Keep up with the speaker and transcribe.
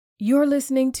You're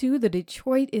listening to the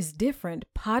Detroit is Different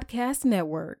podcast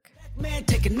network. Man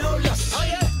taking no loss. Oh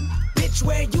yeah. Bitch,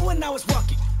 where you and I was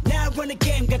walking. Now I run the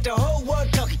game, got the whole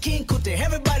world talking. King Kuta,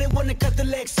 everybody wanna cut the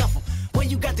legs off 'em. When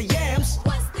you got the yams.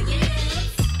 What's the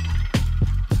yams?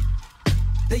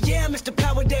 The yam is the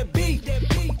power that beat.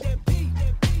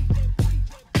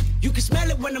 You can smell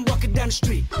it when I'm walking down the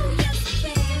street. Oh yes we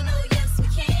can, oh yes we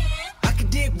can. I can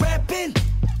dig rapping,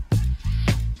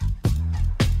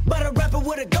 but a rapper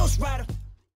with a ghost rider.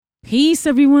 Peace,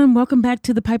 everyone. Welcome back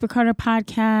to the Piper Carter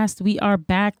podcast. We are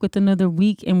back with another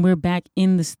week, and we're back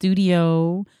in the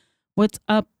studio. What's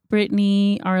up,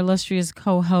 Brittany, our illustrious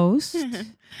co-host?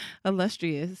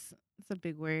 Illustrious. It's a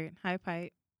big word. Hi,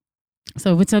 Pipe.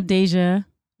 So what's up, Deja?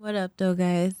 What up, though,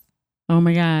 guys? Oh,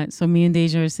 my God. So me and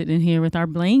Deja are sitting here with our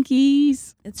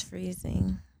blankies. It's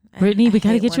freezing. Brittany, we got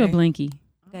to hate get you a winter. blankie.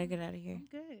 Gotta get out of here.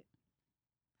 Good.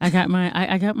 I got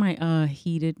my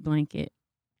heated blanket.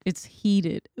 It's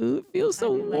heated. Ooh, it feels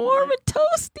so I do like warm that. and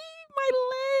toasty. My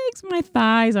legs, my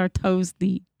thighs are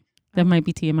toasty. That might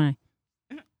be TMI.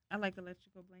 I like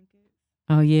electrical blankets.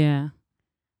 Oh yeah.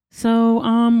 So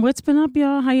what's been up,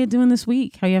 y'all? How you doing this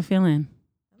week? How y'all feeling?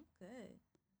 I'm good.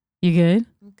 You good?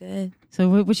 I'm good. So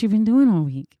what you been doing all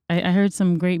week? I heard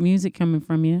some great music coming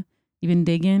from you. You been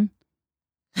digging?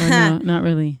 Or no, not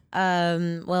really.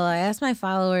 Well, I asked my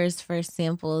followers for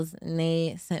samples, and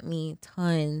they sent me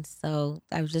tons. So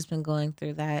I've just been going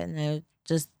through that, and I've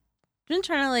just been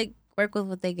trying to like work with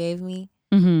what they gave me.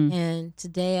 Mm-hmm. And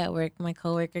today at work, my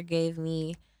coworker gave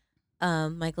me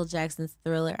Michael Jackson's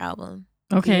Thriller album,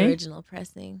 the Okay. original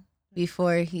pressing,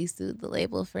 before he sued the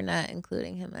label for not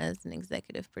including him as an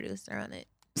executive producer on it.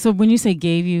 So when you say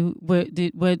gave you, what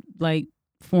like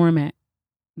format?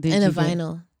 Did And a you get?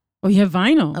 vinyl, Oh, you have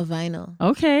vinyl. a vinyl,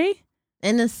 Okay.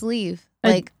 and a sleeve, Uh,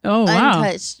 like oh wow.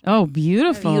 untouched. Oh,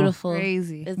 beautiful. Beautiful.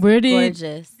 Crazy. It's Where did-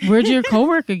 gorgeous. Where'd your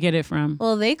coworker get it from?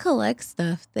 Well, they collect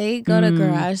stuff. They go to Mm.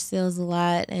 garage sales a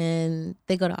lot, and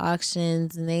they go to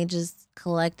auctions, and they just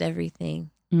collect everything.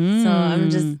 So I'm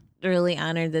just really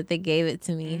honored that they gave it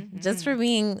to me just for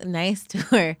being nice to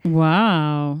her.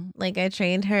 Wow. Like I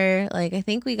trained her. Like I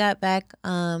think we got back.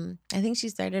 I think she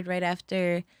started right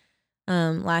after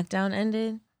lockdown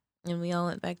ended, and we all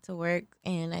went back to work.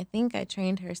 And I think I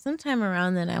trained her sometime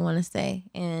around then, I want to say.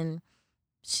 And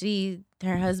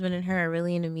her husband and her are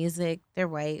really into music. They're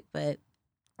white, but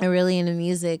are really into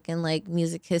music and like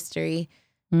music history,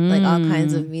 like all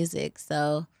kinds of music.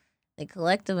 So they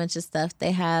collect a bunch of stuff.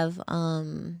 They have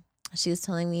she was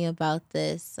telling me about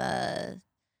this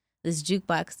this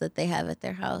jukebox that they have at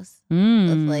their house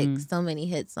with like so many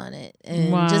hits on it, and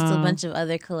just a Wow. bunch of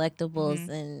other collectibles,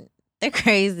 and they're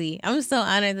crazy. I'm so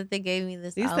honored that they gave me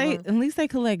this album. At least they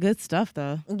collect good stuff,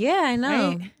 though. Yeah, I know.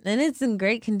 Right? And it's in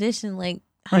great condition. Like,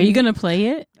 Are you gonna play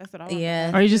it? That's what I want.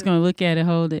 Yeah. Or are you just gonna look at it,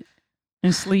 hold it,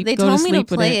 and sleep? they go told to me to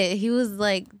sleep with play it. He was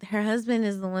like, her husband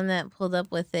is the one that pulled up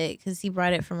with it because he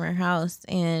brought it from her house,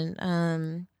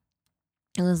 and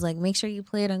it was like, make sure you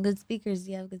play it on good speakers.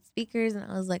 Do you have good speakers? And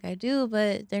I was like, I do,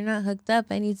 but they're not hooked up.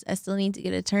 I still need to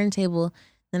get a turntable.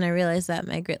 Then I realized that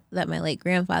my late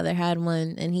grandfather had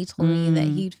one, and he told me that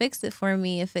he'd fix it for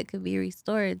me if it could be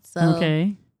restored. So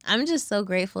Okay. I'm just so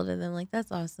grateful to them. Like,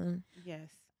 that's awesome. Yes.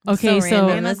 Okay. So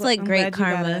random. That's like great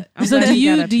karma. so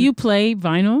do you play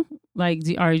vinyl? Like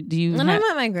do you? When ha- I'm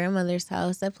at my grandmother's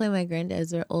house, I play my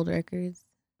granddad's old records.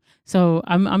 So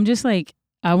I'm just like,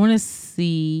 I want to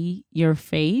see your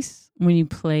face when you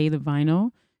play the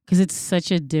vinyl because it's such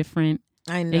a different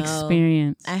I know.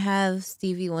 experience. I have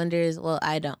Stevie Wonder's. Well,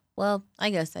 I don't. Well, I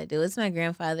guess I do. It's my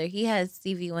grandfather. He has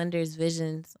Stevie Wonder's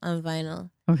Visions on vinyl,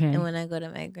 Okay. and when I go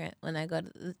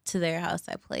to their house,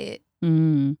 I play it.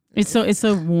 It's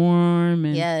so warm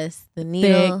and Yes, the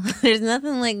needle. There's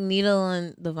nothing like needle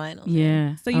on the vinyl.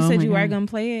 yeah. So you Oh said my you are God. gonna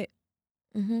play it?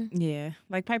 Mm-hmm. Yeah.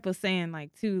 Like Pipe was saying,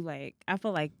 like too. Like I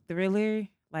feel like Thriller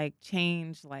like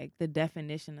changed like the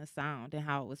definition of sound and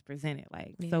how it was presented.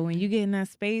 Like so when you get in that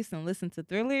space and listen to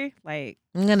Thriller, like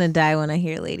I'm gonna die when I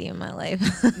hear "Lady in My Life."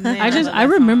 Man, I love that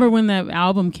remember song. when that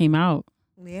album came out.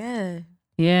 Yeah.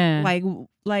 Yeah.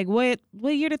 like what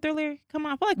year did Thriller come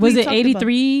out? I feel like Was we it talked about-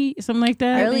 83, something like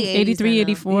that? Early 80s, 83, I know.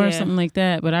 84, Yeah. something like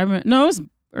that. But I remember, no, it was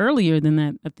earlier than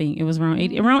that, I think. It was around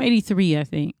around 83, I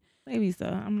think. Maybe so.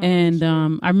 I'm not And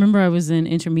sure. I remember I was in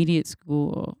intermediate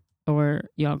school, or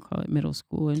y'all call it middle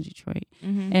school in Detroit.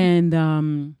 Mhm. And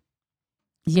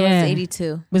Yeah. yeah. It was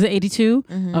 82. Was it 82?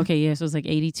 Mhm. Okay, yeah, so it was like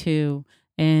 82.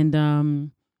 And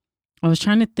I was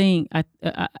trying to think.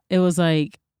 It was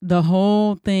like the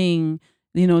whole thing,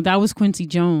 that was Quincy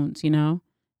Jones,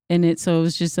 and so it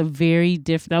was just a very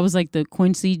different. That was like the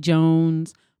Quincy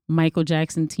Jones Michael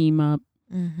Jackson team up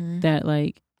Mm-hmm. that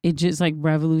like it just like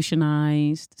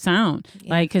revolutionized sound. Yeah.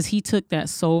 Like, cause he took that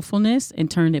soulfulness and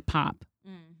turned it pop,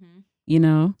 Mm-hmm. you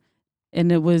know?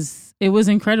 And it was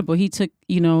incredible. He took,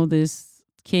 this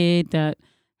kid that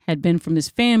had been from this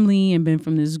family and been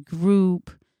from this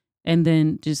group, and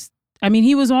then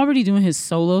he was already doing his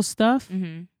solo stuff,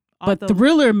 Mm-hmm. but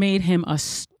Thriller made him a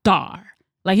star.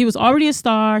 Like, he was already a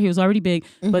star, he was already big,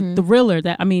 but Thriller,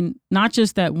 not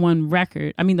just that one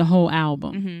record, the whole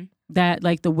album. Mm-hmm. That,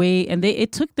 like, the way, and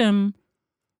it took them,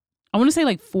 I want to say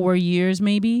like 4 years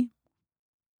maybe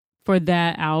for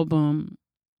that album,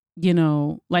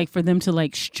 like for them to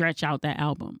like stretch out that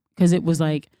album, because it was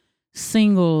like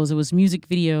singles, it was music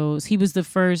videos. He was the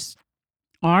first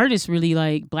artist really,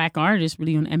 like black artist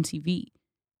really on MTV,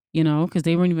 because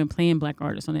they weren't even playing black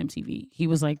artists on MTV. He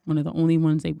was like one of the only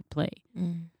ones they would play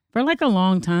for like a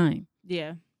long time.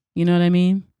 Yeah. You know what I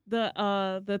mean?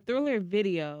 The Thriller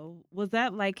video, was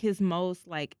that like his most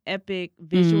like epic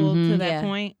visual to that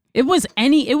point? It was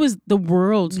the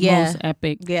world's most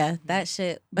epic. Yeah, that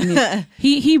shit.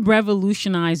 He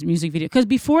revolutionized music video, because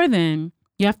before then,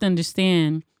 you have to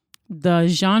understand, the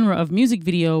genre of music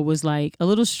video was like a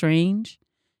little strange.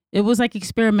 It was like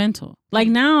experimental. Like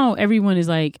now everyone is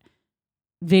like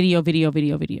video.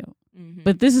 Mm-hmm.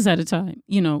 But this is at a time,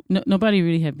 nobody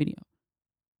really had video.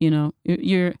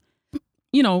 You're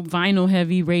vinyl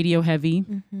heavy, radio heavy.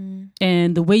 Mm-hmm.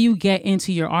 And the way you get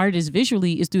into your artists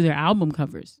visually is through their album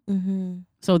covers. Mm-hmm.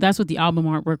 So that's what the album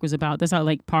artwork was about. That's how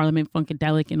like Parliament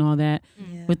Funkadelic and all that,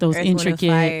 with those Earth, Wind & intricate,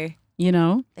 Fire.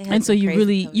 And so you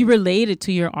really, you related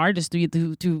to your artist through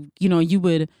you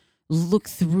would look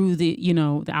through the,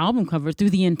 the album cover through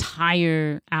the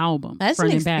entire album. That's an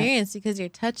front and back. experience because you're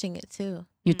touching it too.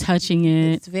 You're touching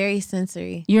it. It's very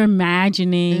sensory. You're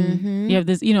imagining. Mhm. You have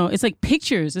this, it's like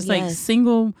pictures. It's like Yes.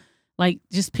 single, like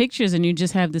just pictures, and you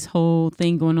just have this whole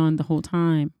thing going on the whole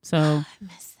time. So I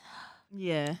miss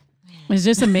Yeah. it's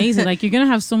just amazing. Like, you're gonna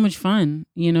have so much fun.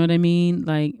 You know what I mean?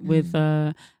 Like with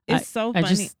It's so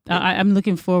funny. I'm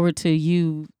looking forward to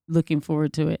you looking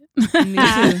forward to it. Me too.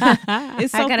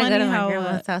 It's so I gotta funny go to how my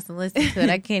grandma's house and listen to it.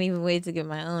 I can't even wait to get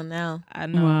my own now. I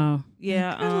know. Wow.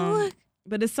 Yeah. Oh, look.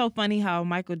 But it's so funny how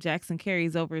Michael Jackson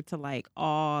carries over to like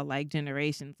all like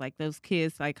generations. Like those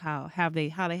kids, like how they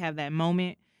have that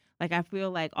moment. Like, I feel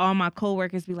like all my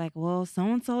coworkers be like, well,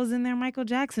 so-and-so's in their Michael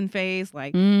Jackson phase.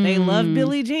 Like, they love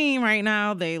Billie Jean right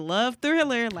now. They love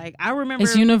Thriller. Like, I remember.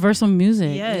 It's universal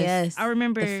music. Yes. I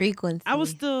remember. The frequency. I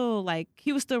was still, like,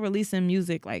 he was still releasing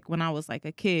music, like, when I was, like,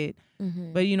 a kid.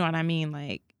 Mhm. But you know what I mean?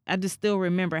 Like, I just still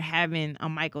remember having a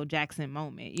Michael Jackson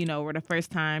moment, where the first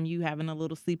time you having a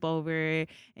little sleepover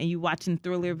and you watching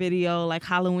Thriller video, like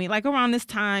Halloween, like around this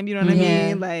time, you know what I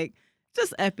mean? Like,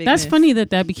 just epic. That's funny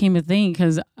that became a thing,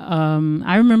 because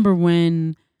I remember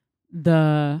when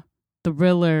the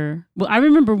Thriller. Well, I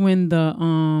remember when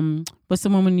the what's the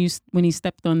one when he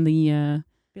stepped on the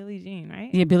Billie Jean, right?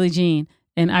 Yeah, Billie Jean.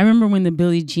 And I remember when the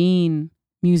Billie Jean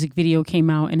music video came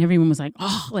out, and everyone was like,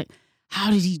 "Oh, like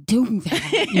how did he do that?"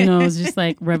 It was just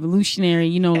like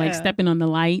revolutionary. Like stepping on the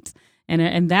lights.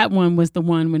 And that one was the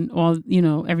one when all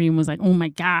everyone was like, "Oh my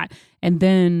God!" And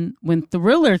then when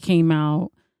Thriller came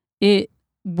out, it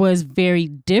was very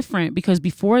different, because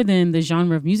before then the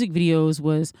genre of music videos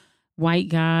was white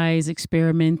guys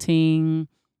experimenting,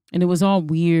 and it was all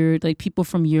weird, like people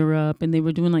from Europe, and they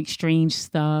were doing like strange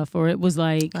stuff, or it was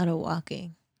like A lot of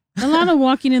walking. a lot of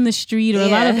walking in the street, or a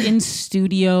lot of Yeah. in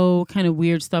studio kind of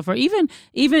weird stuff, or even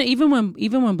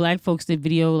when black folks did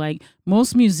video, like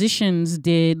most musicians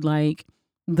did like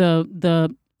the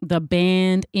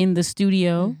band in the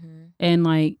studio, and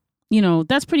like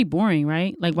that's pretty boring,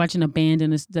 right? Like watching a band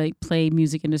like play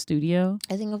music in the studio.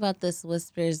 I think about this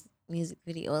Whispers music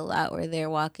video a lot, where they're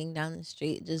walking down the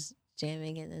street just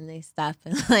jamming, and then they stop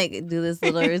and like do this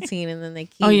little routine, and then they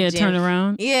keep. Oh yeah, jamming. turn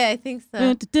around. Yeah, I think so.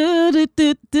 I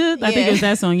think it was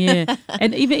that song, yeah.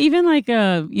 And even like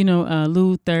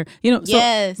Luther, so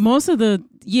Yes. most of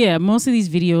these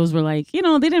videos were like, they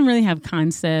didn't really have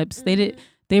concepts.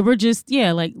 They were just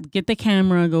like get the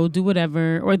camera, go do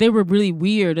whatever, or they were really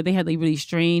weird, or they had like really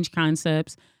strange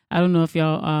concepts. I don't know if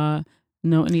y'all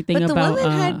know anything But the about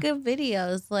women had good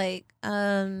videos, like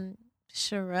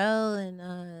Sherelle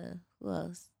and who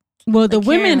else? well, the like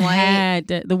women Karen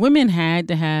White. the women had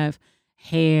to have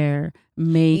hair,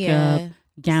 makeup,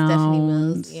 Stephanie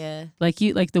Mills, gowns. yeah. Like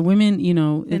the women,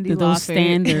 Cyndi those Lauper.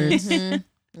 standards. Mhm.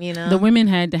 The women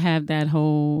had to have that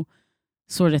whole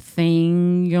sort of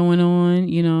thing going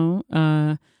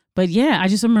on, but yeah, I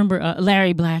just remember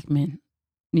Larry Blackman.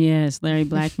 Yes, Larry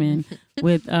Blackman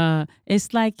with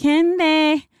it's like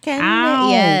candy. Ow.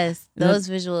 Yes, those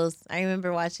visuals. I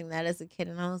remember watching that as a kid,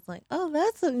 and I was like, "Oh,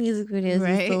 that's what music videos used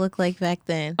Right. to look like back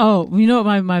then." Oh, you know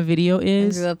what my video I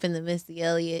is? grew up in the Missy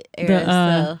Elliott era,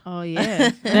 so Oh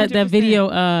yeah, That video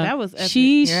That was epic.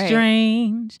 she's Right.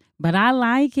 strange, but I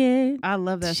like it. I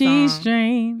love that She's song.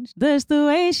 strange. That's the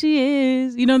way she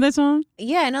is. You know that song?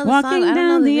 yeah, I know the Walking song. I don't know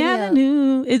down the the video.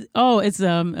 avenue. It's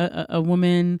a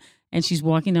woman and she's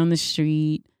walking down the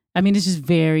street. I mean, it's just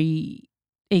very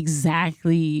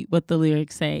exactly what the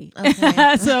lyrics say.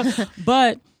 Okay. So,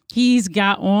 but he's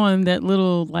got on that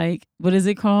little, like, what is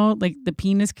it called? Like the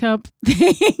penis cup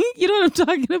thing. You know what I'm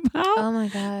talking about? Oh my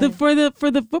god. For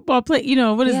the football play. You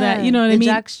know what is that? Yeah, You know what the I mean?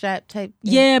 jock strap type.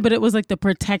 Thing. Yeah, but it was like the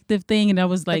protective thing, and that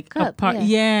was like a cup, part. yeah.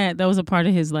 Yeah, that was a part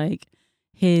of his like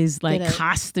Get a-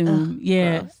 costume. Ugh,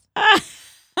 Yeah. gross.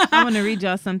 I want to read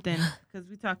y'all something because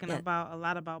we're talking Yeah. about a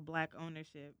lot about black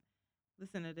ownership.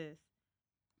 Listen to this.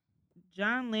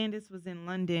 John Landis was in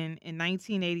London in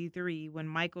 1983 when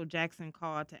Michael Jackson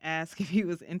called to ask if he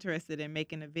was interested in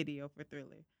making a video for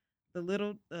Thriller.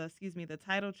 The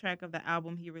title track of the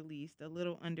album he released a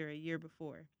little under a year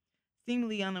before.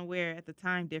 Seemingly unaware at the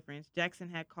time difference, Jackson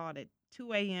had called at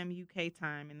 2 a.m. UK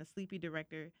time, and the sleepy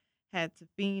director had to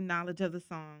feign knowledge of the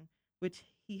song, which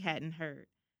he hadn't heard.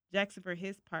 Jackson, for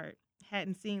his part,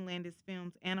 hadn't seen Landis'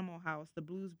 films Animal House, The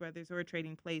Blues Brothers, or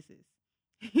Trading Places.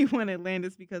 He wanted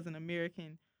Landis because of an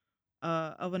American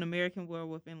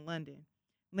werewolf in London.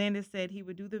 Landis said he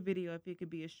would do the video if it could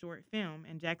be a short film,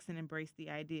 and Jackson embraced the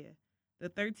idea. The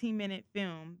 13-minute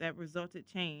film that resulted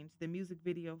changed the music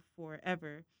video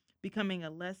forever, becoming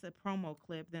less a promo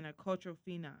clip than a cultural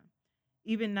phenom.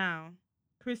 Even now,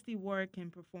 Christy Ward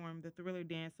can perform the Thriller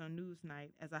dance on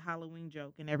Newsnight as a Halloween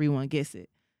joke, and everyone gets it.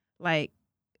 Like,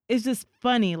 it's just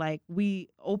funny. Like, we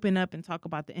open up and talk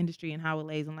about the industry and how it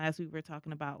lays. And last week we were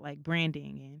talking about like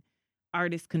branding and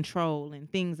artist control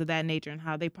and things of that nature, and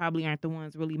how they probably aren't the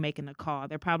ones really making the call.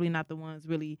 They're probably not the ones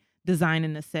really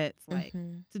designing the sets. Like,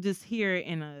 Mhm. to just hear it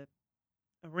in a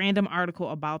random article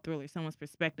about Thriller, someone's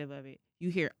perspective of it, you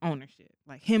hear ownership,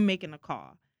 like him making a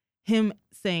call, him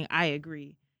saying, I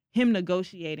agree, him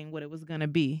negotiating what it was going to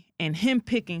be, and him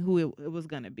picking who it was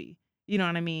going to be. You know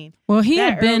what I mean? Well, he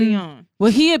That had early been on.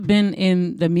 he had been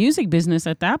in the music business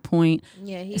at that point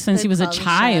Yeah, since he could was a call the shot.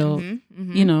 child. Mhm,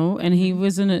 mhm. You know, and he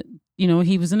was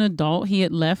he was an adult. He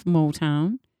had left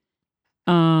Motown.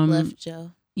 Left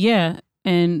Joe. Yeah,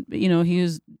 and he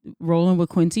was rolling with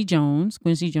Quincy Jones.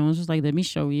 Quincy Jones was like, "Let me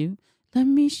show you. Let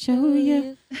me show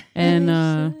you." And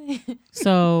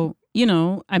so,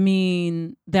 I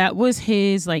mean, that was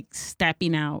his like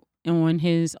stepping out on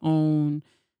his own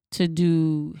to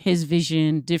do his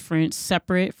vision different,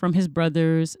 separate from his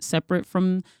brothers, separate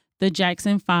from the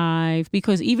Jackson 5,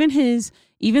 because even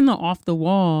the Off the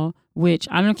Wall, which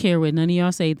I don't care what none of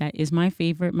y'all say, that is my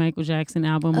favorite Michael Jackson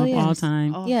album Oh, of all yes.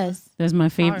 time. Oh, Yes. That's my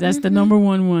favorite. Hard. That's the Mhm. number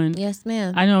one. Yes,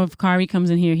 ma'am. I know if Kari comes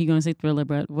in here, he gonna say Thriller,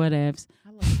 but whatevs. I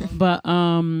love both. But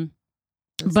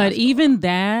It's but off the even wall.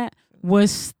 that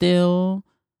was still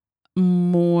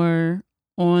more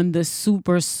on the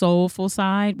super soulful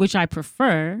side, which I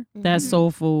prefer. That Mhm.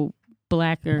 soulful,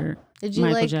 blacker Did you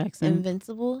Michael like Jackson.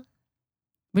 Invincible?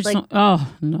 Which like- song?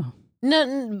 Oh no.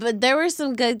 No, but there were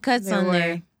some good cuts There on were.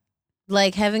 there.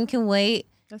 Like Heaven Can Wait,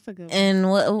 That's a good one. and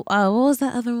what was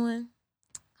that other one?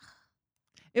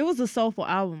 It was a soulful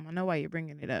album. I know why you're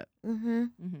bringing it up. Mm-hmm.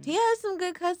 Mhm. He had some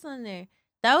good cuts on there.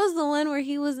 That was the one where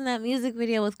he was in that music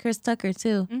video with Chris Tucker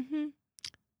too. Mhm.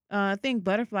 I think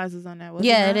Butterflies is on that. Was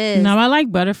Yeah, not? it is. No, I like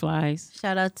Butterflies.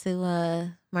 Shout out to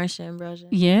Marsha Ambrosia.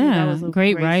 Yeah, was a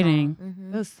great great writing. song.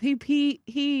 Mm-hmm. It was-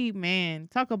 he man,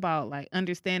 talk about like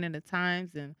understanding the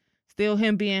times and still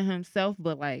him being himself,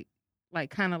 but like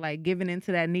kind of like giving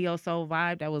into that neo soul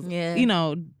vibe that was Yeah.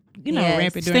 rampant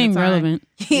Yes. during Staying the time. relevant.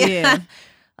 Yeah.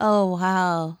 Oh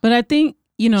wow. But I think,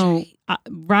 Drake.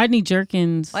 Rodney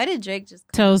Jerkins Why did Drake just?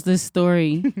 tells this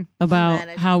story about mad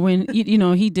at how when he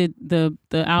did the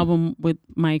album with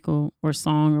Michael, or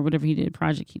song or whatever he did,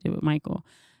 project he did with Michael,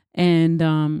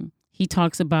 and he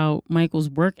talks about Michael's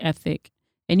work ethic,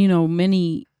 and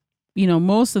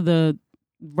most of the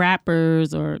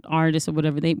rappers or artists or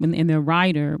whatever, in their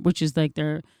rider, which is like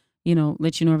their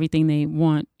let you know everything they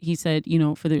want, he said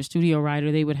for their studio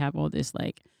rider they would have all this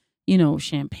like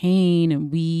champagne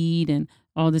and weed and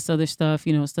all this other stuff,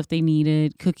 stuff they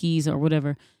needed, cookies or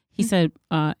whatever. He said,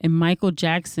 and Michael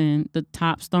Jackson, the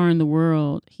top star in the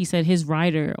world, he said his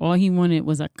rider, all he wanted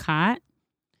was a cot,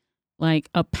 like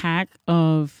a pack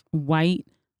of white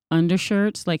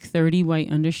undershirts, like 30 white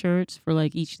undershirts for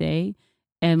like each day,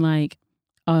 and like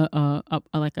a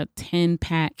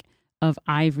 10-pack of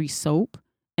Ivory soap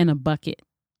and a bucket.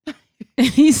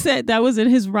 He said that was in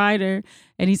his rider,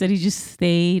 and he said he just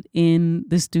stayed in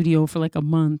the studio for like a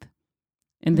month,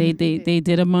 and they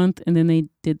did a month, and then they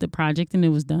did the project, and it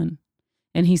was done.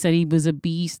 And he said he was a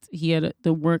beast. He had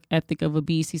the work ethic of a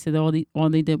beast. He said all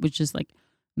they did was just like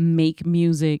make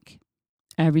music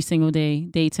every single day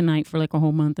to night for like a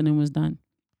whole month, and it was done.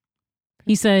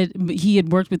 He said he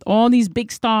had worked with all these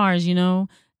big stars, you know,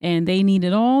 and they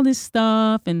needed all this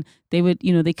stuff, and they would,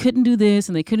 you know, they couldn't do this,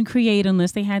 and they couldn't create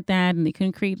unless they had that, and they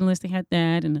couldn't create unless they had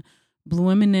that, and the blue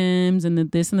M&Ms, and the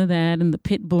this and the that, and the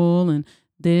Pitbull, and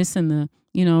this, and the,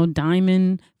 you know,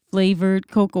 diamond flavored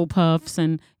Cocoa Puffs,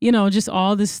 and, you know, just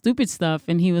all this stupid stuff.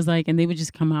 And he was like, and they would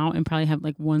just come out and probably have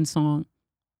like one song,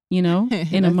 you know,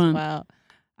 in a month. Wow.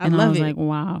 I was like,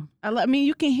 wow. I mean,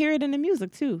 you can hear it in the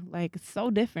music too. Like, it's so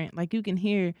different. Like, you can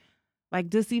hear, like,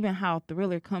 just even how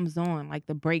Thriller comes on, like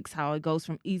the breaks, how it goes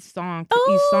from each song to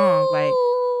each song. Like,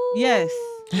 yes,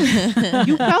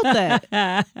 you felt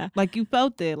that. Like, you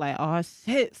felt it. Like, oh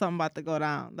shit, something about to go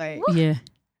down. Like, yeah.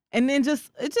 And then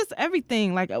it's just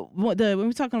everything. Like, when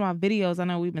we're talking about videos, I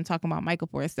know we've been talking about Michael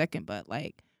for a second, but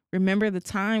like, remember the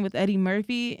time with Eddie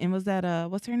Murphy, and was that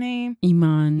what's her name?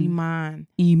 Iman.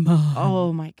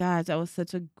 Oh my gosh, that was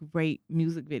such a great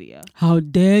music video. How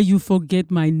dare you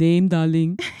forget my name,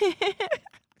 darling?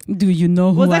 Do you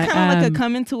know who I am? Was that kind of like a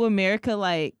Coming to America,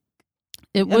 like?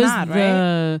 It was nod,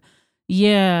 right?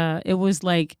 Yeah, it was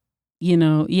like, you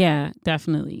know, yeah,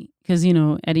 definitely. Because, you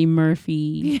know, Eddie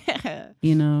Murphy,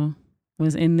 you know,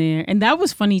 was in there. And that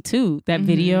was funny too, that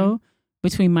video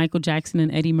between Michael Jackson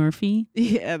and Eddie Murphy.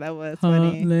 Yeah, that was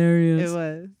funny. Hilarious. It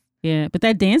was. Yeah, but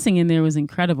that dancing in there was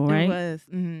incredible, right? It was.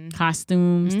 Mm-hmm.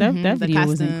 Costumes. That video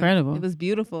was incredible. It was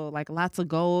beautiful. Like, lots of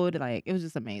gold. Like, it was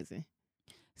just amazing.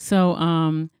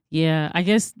 So, yeah, I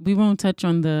guess we won't touch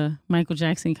on the Michael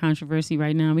Jackson controversy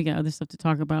right now. We got other stuff to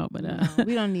talk about, but no,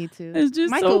 we don't need to. It's just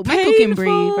Michael painful. can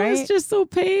breathe, right? It's just so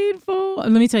painful.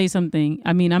 Let me tell you something.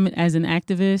 I mean, I'm as an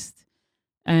activist,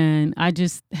 and I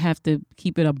just have to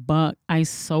keep it a buck. I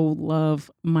so love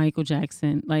Michael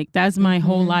Jackson. Like, that's my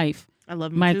whole life. I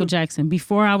love him Michael too. Jackson.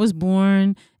 Before I was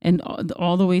born and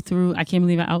all the way through, I can't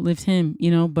believe I outlived him,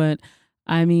 you know, but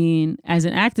I mean, as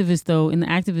an activist though, in the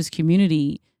activist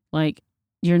community, like,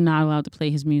 you're not allowed to play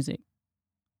his music.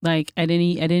 Like, at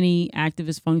any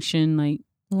activist function, like,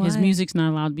 Why? his music's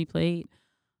not allowed to be played.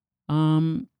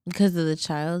 Because of the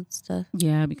child stuff.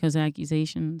 Yeah, because of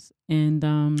accusations.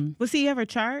 And Was he ever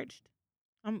charged?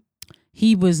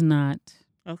 he was not.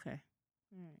 Okay.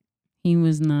 All right. He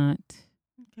was not.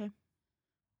 Okay.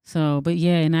 So, but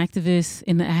yeah, in the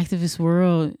activist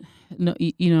world, no,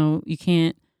 you know, you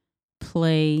can't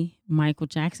play Michael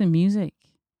Jackson music.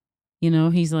 You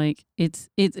know, he's like, it's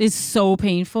so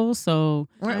painful. So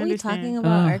Weren't we understand. talking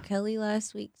about R. Kelly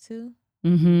last week too?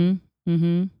 Damn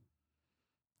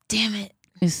it.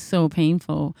 It's so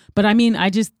painful. But I mean,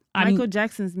 Michael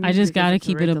Jackson's music I just gotta is a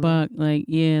keep it a curriculum. buck. Like,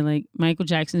 yeah, like Michael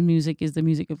Jackson's music is the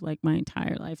music of like my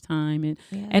entire lifetime, and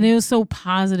Yeah. and it was so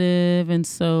positive and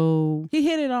so He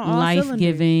hit it on all life cylinders.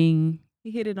 giving. He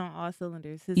hit it on all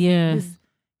cylinders.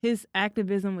 His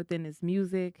activism within his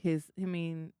music,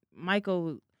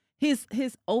 Michael,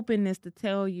 his openness to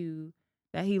tell you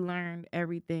that he learned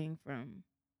everything from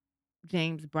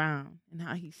James Brown and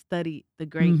how he studied the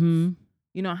greats. Mhm.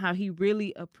 You know, how he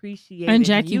really appreciated And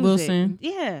Jackie music. Wilson.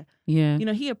 Yeah. Yeah. You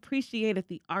know, he appreciated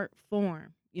the art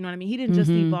form. You know what I mean? He didn't just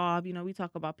evolve. You know, we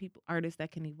talk about artists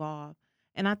that can evolve.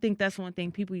 And I think that's one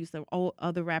thing people used to,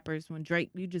 other rappers, when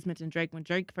you just mentioned Drake, when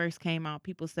Drake first came out,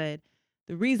 people said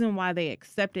the reason why they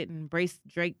accepted and embraced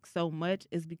Drake so much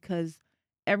is because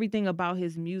everything about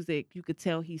his music, you could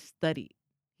tell he studied.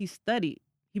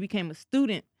 He became a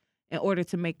student in order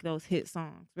to make those hit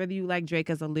songs, whether you like Drake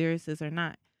as a lyricist or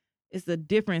not. It's the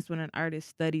difference when an artist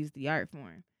studies the art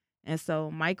form. And so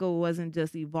Michael wasn't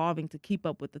just evolving to keep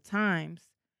up with the times.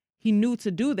 He knew to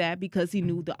do that because he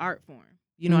knew the art form.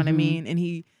 You know what I mean? And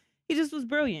he just was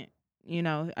brilliant. You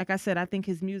know, like I said, I think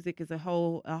his music is a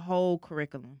whole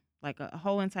curriculum, like a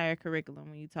whole entire curriculum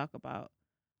when you talk about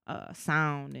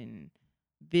sound and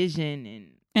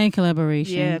vision And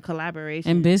collaboration. Yeah, collaboration.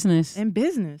 And business.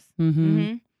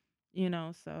 Mm-hmm. You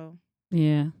know, so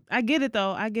yeah. I get it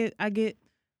though. I get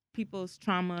people's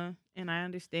trauma, and I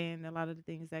understand a lot of the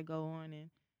things that go on,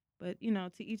 but you know,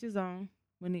 to each his own.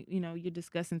 When you know, you're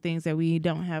discussing things that we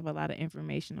don't have a lot of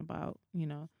information about, you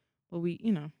know, but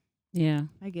Yeah.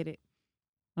 I get it.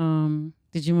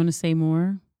 Did you want to say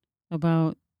more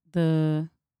about the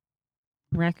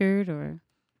record or?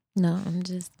 No, I'm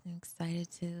just excited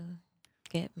to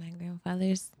get my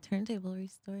grandfather's turntable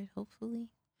restored, hopefully.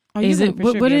 Oh, Is you're it gonna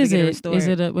for sure what be able is to get it? restored. Is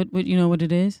it a what you know what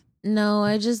it is? No,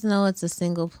 I just know it's a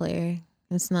single player.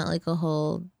 It's not like a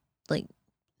whole like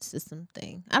system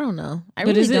thing. I don't know. I But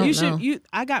really is it- don't know.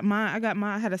 I got mine.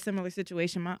 I had a similar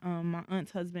situation. My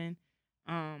aunt's husband.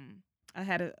 I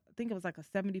think it was like a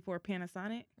 74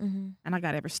 Panasonic, Mhm. and I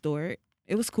got it restored.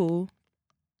 It was cool.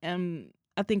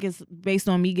 I think it's based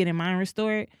on me getting mine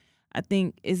restored. I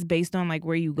think it's based on like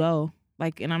where you go.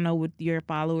 Like, and I know with your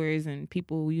followers and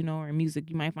people you know or music,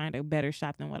 you might find a better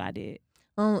shop than what I did.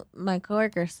 Well, my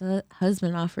coworker's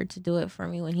husband offered to do it for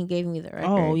me when he gave me the record.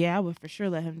 Oh yeah, I would for sure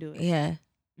let him do it. Yeah.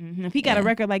 If he got a Yeah.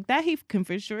 record like that, he can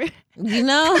for sure. You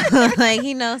know, like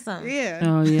he knows something. Yeah.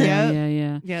 Oh yeah, Yep.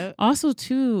 yeah. Yep. Also,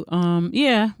 too,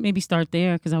 maybe start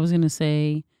there because I was gonna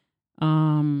say,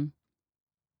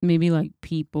 maybe like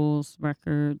People's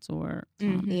Records or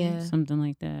Yeah. something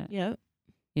like that. Yep.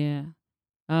 Yeah.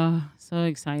 Oh, so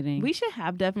exciting. We should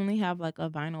definitely have like a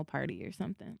vinyl party or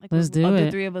something. Like Let's do the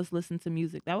it. three of us listen to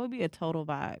music. That would be a total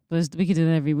vibe. We could do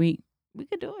that every week. We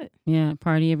could do it. Yeah,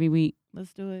 party every week.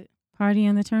 Let's do it. Party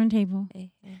on the turntable.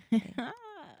 Hey,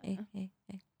 hey.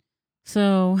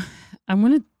 So, I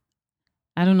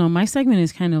don't know. My segment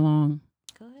is kind of long.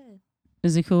 Go ahead.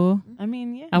 Is it cool? I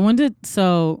mean, yeah. I wanted.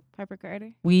 So Piper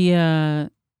Carter. we. Oh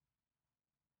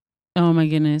my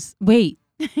goodness! Wait,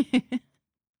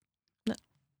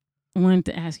 I wanted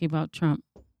to ask you about Trump.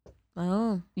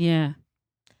 Oh. Yeah.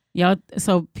 Y'all,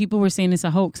 so people were saying it's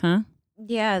a hoax, huh?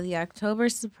 Yeah, the October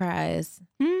surprise.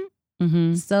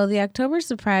 Mm-hmm. So the October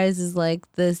surprise is like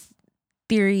this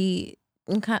theory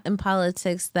in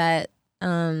politics that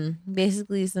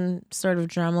basically some sort of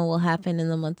drama will happen in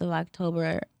the month of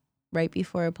October right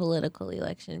before a political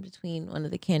election between one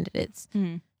of the candidates.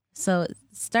 Mhm. So it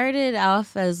started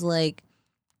off as like,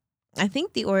 I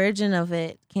think the origin of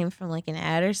it came from like an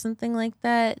ad or something like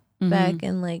that back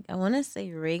in like, I want to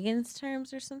say Reagan's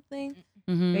terms or something.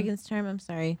 Mm-hmm. Reagan's term, I'm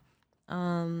sorry.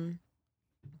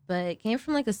 But it came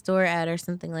from like a store ad or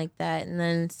something like that. And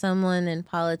then someone in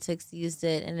politics used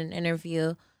it in an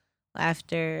interview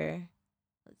after,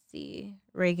 let's see,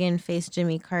 Reagan faced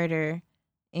Jimmy Carter.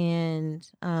 And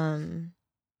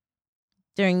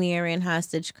during the Iran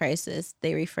hostage crisis,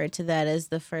 they referred to that as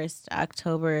the first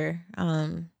October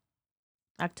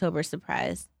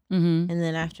surprise. Mm-hmm. And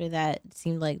then after that, it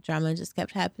seemed like drama just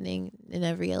kept happening in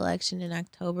every election in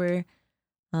October.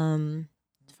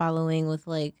 Following with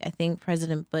like, I think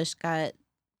President Bush got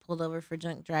pulled over for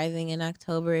drunk driving in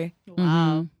October.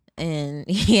 Wow. And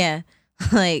yeah,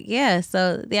 like, yeah.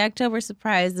 So the October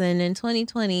surprise. And in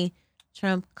 2020,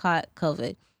 Trump caught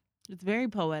COVID. It's very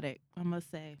poetic, I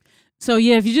must say. So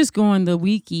yeah, if you just go on the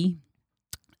wiki,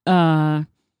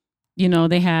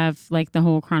 they have like the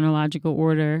whole chronological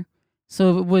order.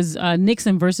 So it was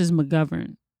Nixon versus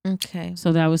McGovern. Okay.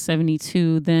 So that was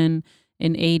 72. Then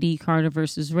in 80, Carter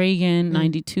versus Reagan.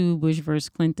 92, Bush versus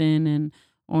Clinton, and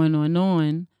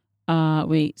on.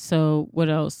 So what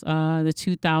else? The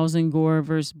 2000 Gore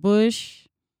versus Bush.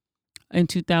 In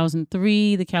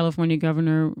 2003, the California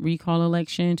governor recall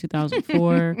election.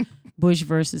 2004, Bush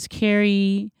versus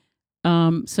Kerry.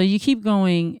 So you keep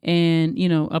going, and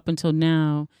up until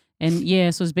now, and yeah,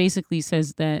 so it basically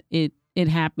says that it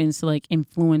happens to like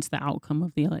influence the outcome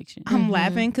of the election. I'm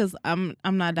laughing because I'm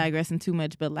not digressing too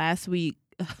much, but last week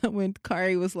when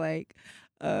Kari was like,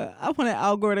 I wanted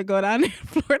Al Gore to go down in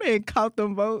Florida and count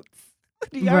them votes.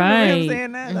 Do y'all remember him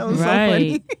saying that? That was so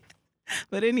funny.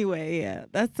 But anyway, yeah,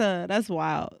 that's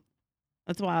wild.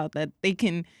 That's wild that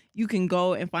you can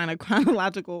go and find a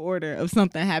chronological order of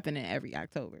something happening every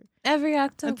October. Every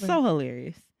October. That's so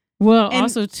hilarious. Well, And-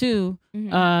 also too,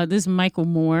 Mhm. this Michael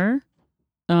Moore,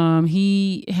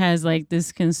 he has like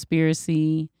this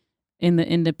conspiracy in the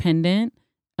Independent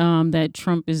that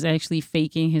Trump is actually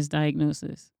faking his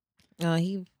diagnosis. Oh,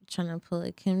 he trying to pull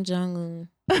a Kim Jong-un.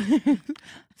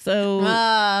 So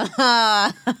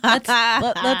Ah.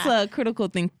 let's critical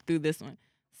think through this one.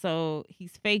 So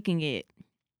he's faking it,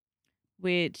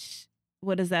 which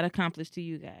what does that accomplish to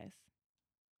you guys?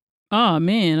 Oh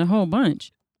man, a whole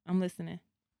bunch. I'm listening.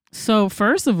 So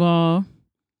first of all,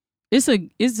 it's a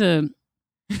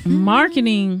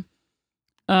marketing.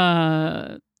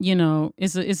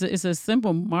 It's a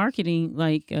simple marketing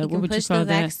like He what can would you push call the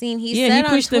that? vaccine. He He said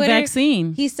pushed on the Twitter,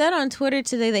 vaccine. He said on Twitter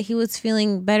today that he was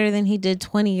feeling better than he did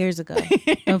 20 years ago.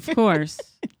 Of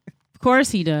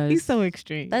course he does. He's so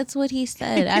extreme. That's what he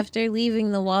said after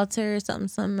leaving the Walter some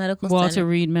medical Walter center.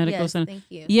 Reed Medical Yes, Center. thank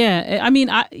you. Yeah, I mean,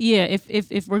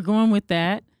 if we're going with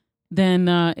that, then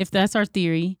if that's our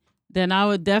theory, then I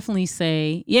would definitely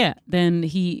say, yeah, then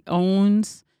he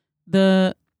owns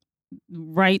the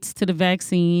rights to the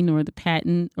vaccine or the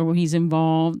patent, or he's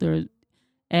involved,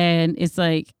 and it's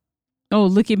like, oh,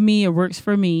 look at me, it works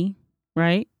for me,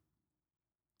 right?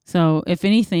 So if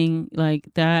anything, like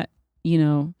that, you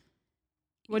know,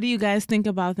 What do you guys think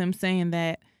about them saying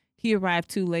that he arrived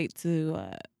too late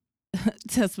to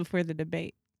test before the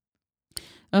debate?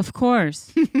 of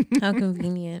course, How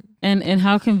convenient. and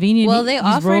how convenient. Well, they he's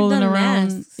offered rolling them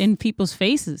around masks. in people's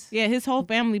faces. Yeah, his whole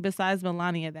family besides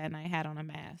Melania that night had on a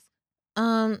mask.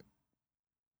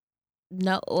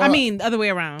 No, I mean, the other way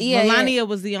around. yeah, Melania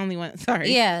was the only one.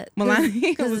 Sorry. yeah, Melania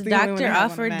because was the the only one doctor that had on a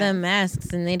offered mask. them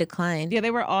masks and they declined. Yeah,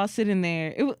 they were all sitting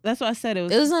there. That's what I said. It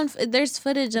was. It was on. There's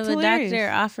footage of It's a doctor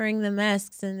hilarious. offering the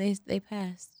masks and they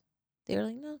passed. They were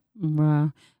like, no.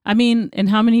 Wow. I mean, and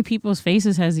how many people's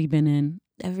faces has he been in?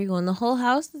 Everyone, the whole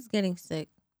house is getting sick.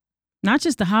 Not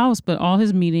just the house, but all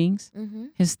his meetings, Mm-hmm.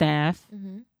 his staff.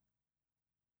 Mm-hmm.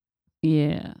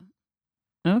 Yeah.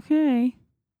 Okay.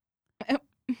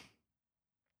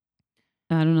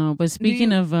 I don't know. But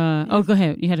speaking of oh, go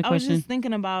ahead. You had a I was question. just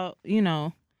thinking about,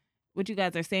 what you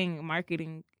guys are saying,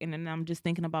 marketing, and then I'm just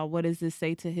thinking about what does this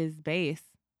say to his base,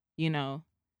 I In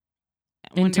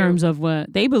wonder- terms of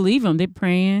what? They believe him. They're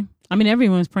praying. I mean,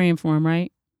 everyone's praying for him,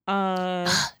 right?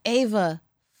 Ava,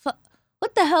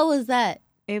 what the hell was that?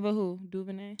 Ava who?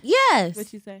 DuVernay? Yes.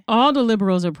 What'd she say? All the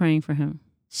liberals are praying for him.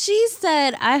 She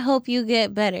said, I hope you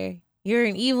get better. You're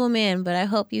an evil man, but I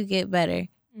hope you get better.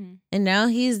 Mm. And now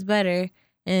he's better.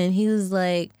 And he was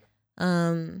like,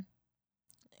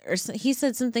 he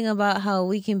said something about how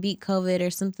we can beat COVID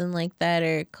or something like that,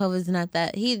 or COVID's not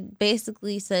that. He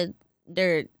basically said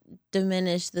they're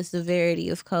diminish the severity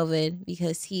of COVID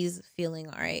because he's feeling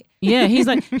all right. Yeah, he's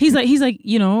like,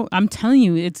 I'm telling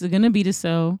you, it's gonna be to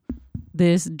sell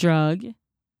this drug,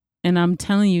 and I'm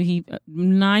telling you, he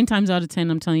 9 times out of 10,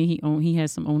 I'm telling you, he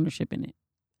has some ownership in it.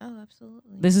 Oh,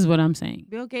 absolutely. This is what I'm saying.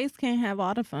 Bill Gates can't have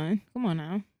all the fun. Come on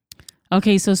now.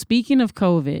 Okay, so speaking of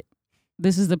COVID,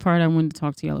 this is the part I wanted to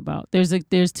talk to y'all about. There's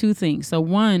 2 things. So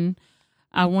one,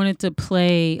 I wanted to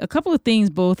play a couple of things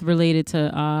both related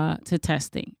to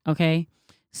testing. Okay,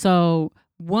 so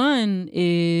one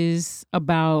is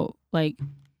about like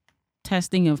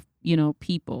testing of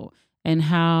people and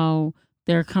how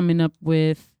they're coming up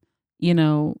with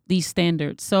these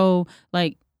standards. So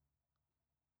like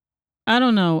I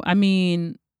don't know. I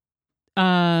mean,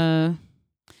 when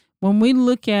we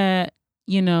look at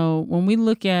the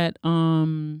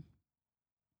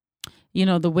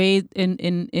way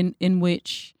in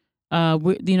which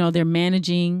they're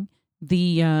managing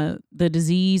the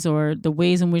disease, or the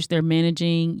ways in which they're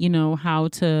managing how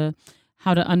to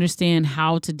understand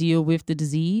how to deal with the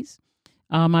disease.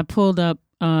 I pulled up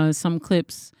some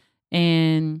clips,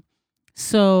 and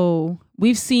so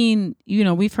we've seen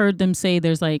we've heard them say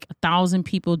there's like 1,000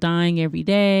 people dying every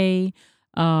day.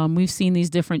 We've seen these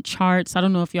different charts. I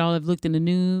don't know if y'all have looked in the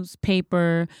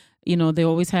newspaper. They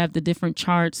always have the different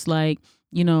charts, like,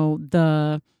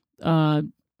 the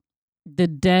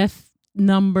death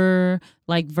number,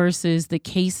 like, versus the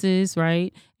cases,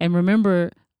 right? And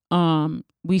remember,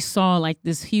 we saw like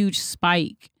this huge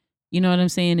spike, you know what I'm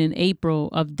saying, in April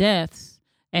of deaths.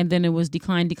 And then it was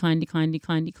decline. But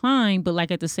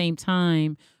like at the same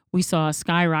time, we saw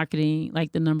skyrocketing,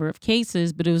 like the number of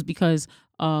cases, but it was because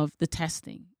of the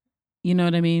testing. You know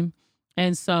what I mean?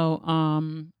 And so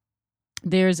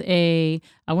there's a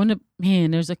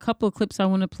couple of clips I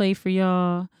want to play for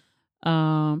y'all.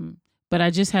 But I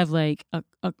just have like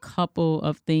a couple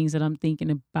of things that I'm thinking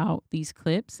about these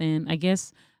clips, and I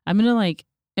guess I'm gonna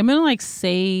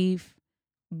save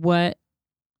what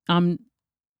I'm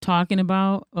talking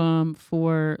about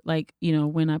for like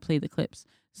when I play the clips.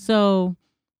 So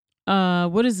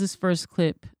what is this first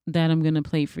clip that I'm gonna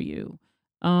play for you?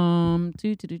 Okay,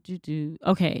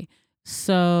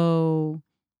 so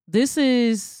this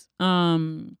is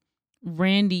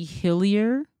Randy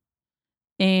Hillier,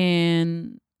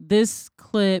 and this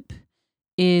clip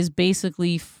is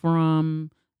basically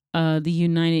from the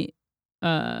United.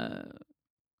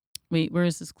 Wait, where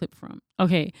is this clip from?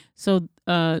 Okay, so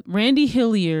Randy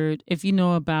Hilliard, if you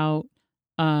know about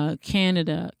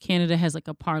Canada has like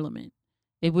a parliament,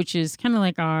 which is kind of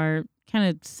like our kind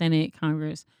of Senate,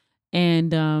 Congress,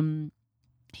 and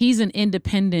he's an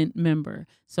independent member.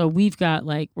 So we've got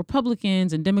like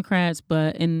Republicans and Democrats,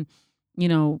 but in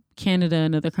Canada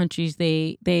and other countries,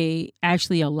 they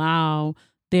actually allow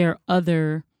their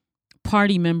other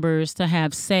party members to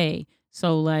have say.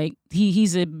 So like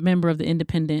he's a member of the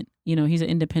independent, he's an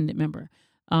independent member.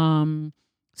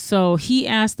 So he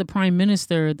asked the prime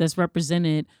minister that's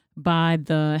represented by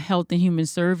the Health and Human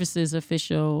Services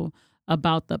official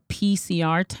about the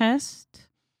PCR test.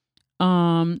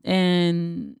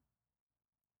 And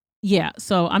yeah,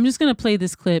 so I'm just going to play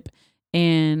this clip,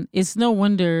 and it's no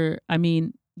wonder. I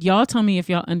mean, y'all tell me if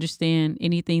y'all understand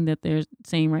anything that they're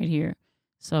saying right here.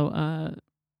 So,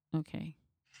 okay.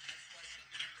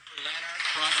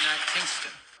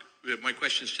 Kingston. My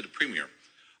question is to the Premier.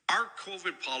 Our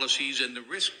COVID policies and the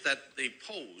risk that they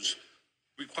pose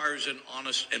requires an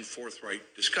honest and forthright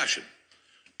discussion.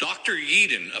 Dr.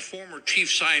 Yeadon, a former chief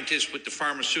scientist with the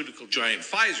pharmaceutical giant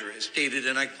Pfizer, has stated,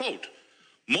 and I quote,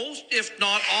 most, if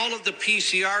not all, of the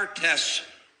PCR tests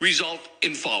result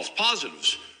in false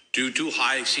positives due to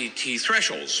high CT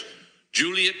thresholds.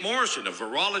 Juliet Morrison, a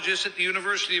virologist at the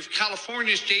University of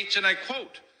California, states, and I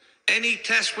quote, any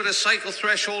test with a cycle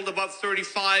threshold above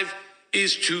 35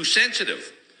 is too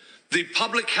sensitive. The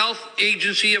Public Health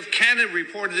Agency of Canada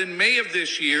reported in May of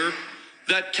this year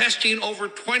that testing over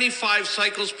 25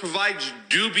 cycles provides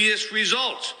dubious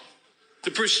results.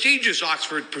 The prestigious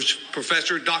Oxford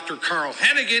professor, Dr. Carl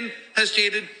Hennigan, has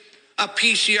stated a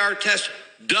PCR test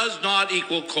does not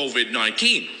equal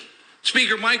COVID-19.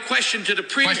 Speaker, my question to the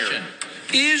Premier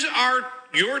is,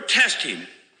 your testing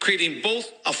creating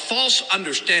both a false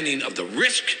understanding of the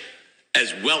risk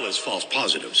as well as false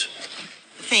positives?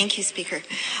 Thank you, Speaker.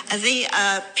 The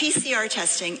PCR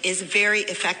testing is very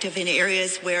effective in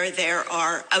areas where there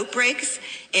are outbreaks.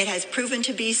 It has proven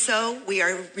to be so. We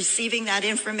are receiving that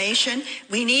information.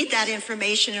 We need that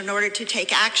information in order to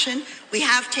take action. We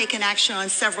have taken action on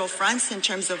several fronts in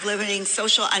terms of limiting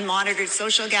unmonitored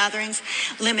social gatherings,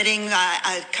 limiting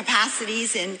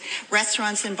capacities in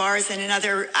restaurants and bars, and in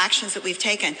other actions that we've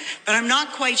taken. But I'm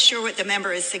not quite sure what the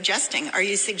member is suggesting. Are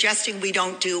you suggesting we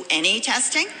don't do any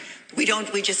testing? We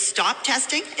just stop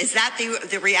testing? Is that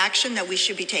the reaction that we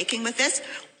should be taking with this?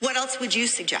 What else would you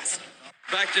suggest?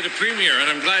 Back to the Premier, and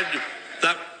I'm glad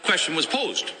that question was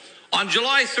posed. On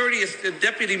July 30th, the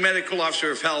Deputy Medical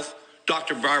Officer of Health,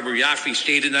 Dr. Barbara Yaffe,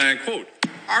 stated, and I quote,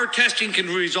 our testing can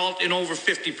result in over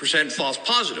 50% false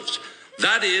positives.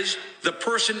 That is, the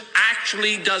person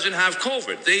actually doesn't have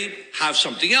COVID. They have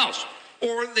something else,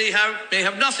 or they may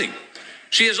have nothing.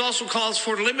 She has also called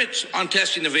for limits on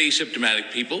testing of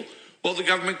asymptomatic people, while the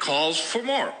government calls for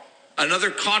more.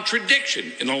 Another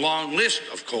contradiction in a long list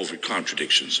of COVID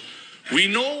contradictions. We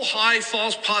know high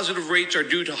false positive rates are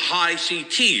due to high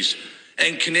CTs,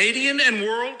 and Canadian and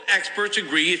world experts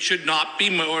agree it should not be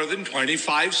more than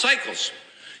 25 cycles.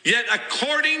 Yet,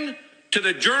 according to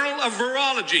the Journal of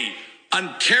Virology,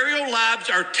 Ontario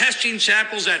labs are testing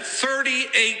samples at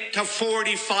 38 to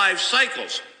 45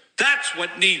 cycles. That's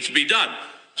what needs to be done.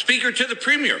 Speaker, to the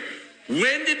Premier,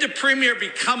 when did the Premier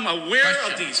become aware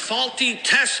of these faulty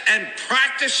tests and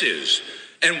practices,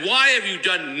 and why have you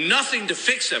done nothing to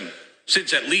fix them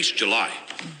since at least July?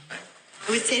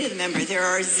 I would say to the member, there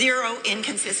are zero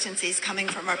inconsistencies coming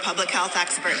from our public health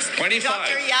experts. 25.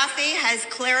 Dr. Yaffe has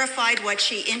clarified what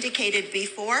she indicated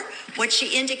before. What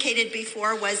she indicated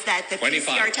before was that the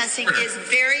 25. PCR testing is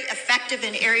very effective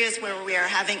in areas where we are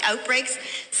having outbreaks,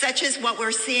 such as what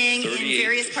we're seeing in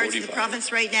various parts of the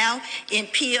province right now, in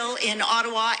Peel, in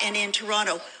Ottawa, and in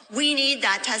Toronto. We need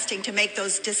that testing to make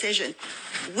those decisions.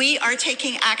 We are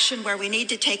taking action where we need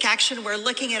to take action. We're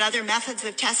looking at other methods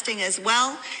of testing as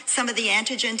well. Some of the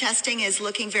antigen testing is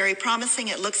looking very promising.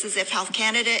 It looks as if Health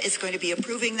Canada is going to be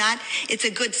approving that. It's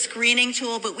a good screening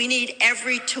tool, but we need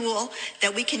every tool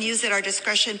that we can use at our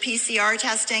discretion. PCR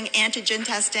testing, antigen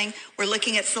testing. We're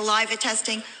looking at saliva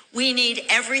testing. We need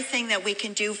everything that we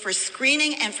can do for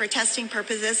screening and for testing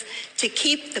purposes to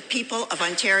keep the people of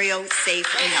Ontario safe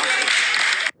and healthy.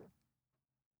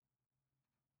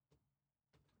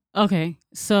 Okay,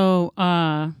 so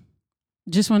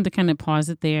just wanted to kind of pause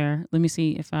it there. Let me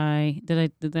see if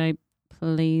did I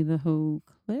play the whole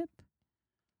clip?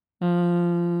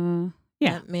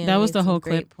 Yeah, that was the whole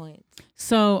clip. Points.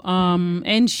 So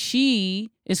and she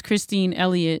is Christine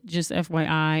Elliott, just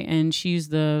FYI, and she's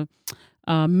the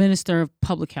Minister of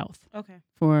Public Health. Okay.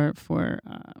 For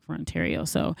Ontario.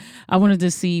 So I wanted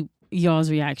to see y'all's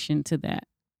reaction to that.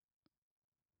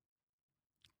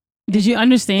 Did you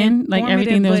understand like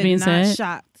everything that was being said?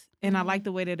 Shocked, and I like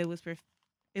the way that it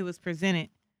was presented.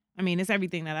 I mean, it's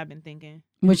everything that I've been thinking.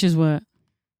 Which is what?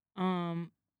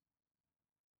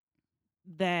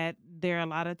 That there are a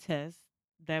lot of tests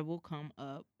that will come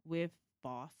up with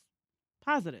false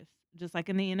positives, just like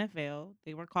in the NFL.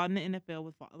 They were caught in the NFL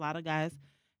with a lot of guys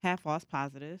have false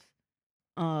positives.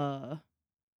 I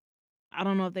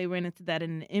don't know if they ran into that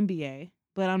in the NBA,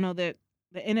 but I know that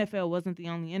the NFL wasn't the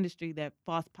only industry that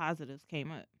false positives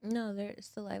came up. No, their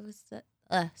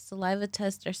saliva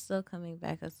tests are still coming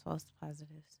back as false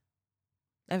positives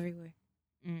everywhere.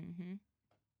 Mm-hmm.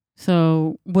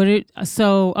 So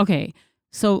okay.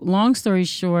 So long story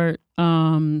short,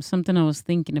 something I was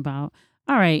thinking about.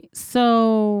 All right,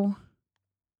 so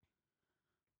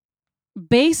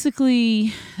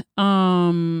basically,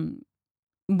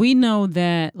 we know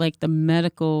that like the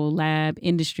medical lab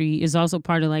industry is also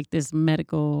part of like this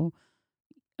medical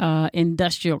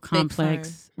industrial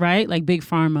complex, right? Like big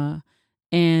pharma.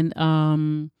 And,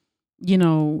 you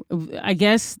know, I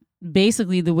guess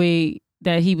basically the way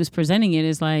that he was presenting it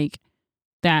is like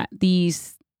that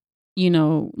these, you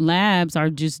know, labs are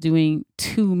just doing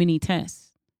too many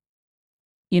tests.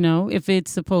 You know, if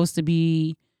it's supposed to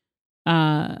be,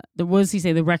 what does he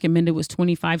say? The recommended was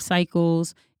 25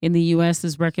 cycles. In the US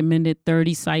is recommended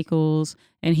 30 cycles.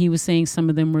 And he was saying some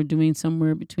of them were doing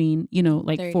somewhere between, you know,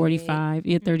 like 45,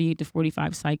 38 to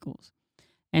 45 cycles.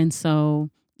 And so,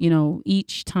 you know,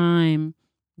 each time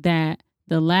that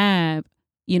the lab,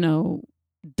 you know,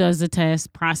 does a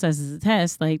test, processes a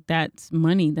test, like that's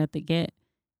money that they get,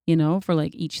 you know, for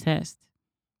like each test.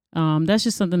 That's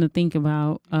just something to think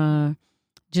about.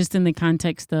 Just in the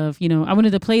context of, you know, I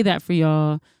wanted to play that for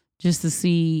y'all just to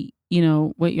see, you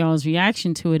know, what y'all's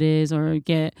reaction to it is, or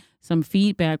get some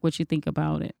feedback, what you think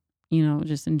about it, you know,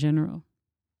 just in general.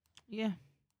 Yeah.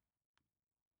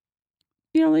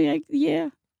 You know, like, yeah.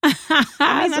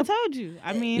 I mean, I told you.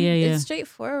 I mean, yeah. It's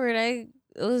straightforward. It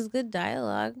was good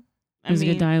dialogue. It was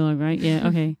good dialogue, right? Yeah,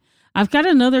 okay. I've got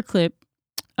another clip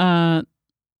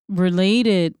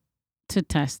related to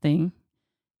testing.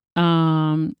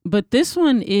 But this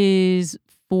one is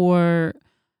for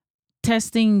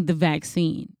testing the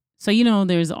vaccine. So, you know,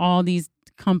 there's all these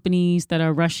companies that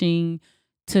are rushing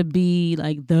to be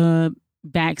like the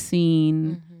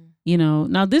vaccine, you know.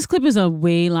 Now, this clip is a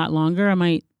lot longer. I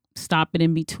might stop it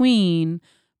in between,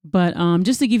 but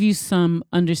just to give you some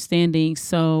understanding.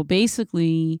 So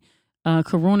basically,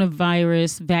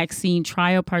 coronavirus vaccine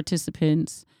trial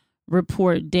participants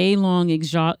report day-long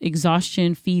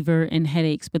exhaustion, fever, and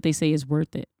headaches, but they say it's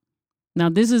worth it. Now,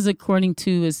 this is according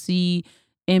to a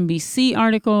CNBC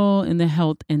article in the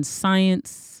Health and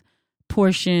Science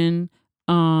portion.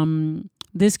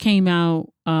 This came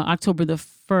out October the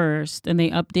 1st, and they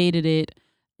updated it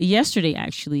yesterday,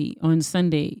 actually, on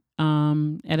Sunday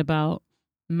at about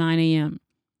 9 a.m.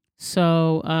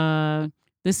 So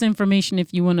this information,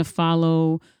 if you want to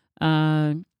follow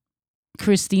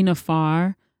Christina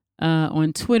Farr,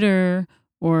 on Twitter,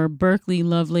 or Berkeley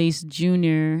Lovelace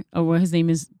Jr., or his name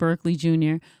is Berkeley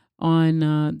Jr.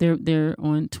 on they're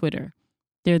on Twitter.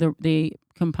 They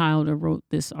compiled or wrote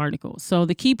this article. So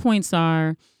the key points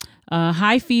are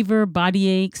high fever, body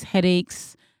aches,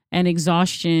 headaches, and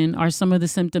exhaustion are some of the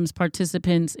symptoms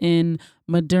participants in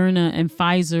Moderna and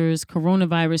Pfizer's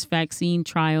coronavirus vaccine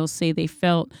trials say they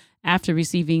felt after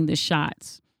receiving the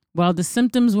shots. While the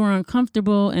symptoms were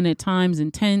uncomfortable and at times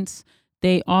intense,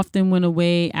 they often went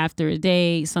away after a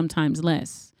day, sometimes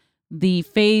less. The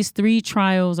phase 3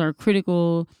 trials are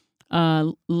critical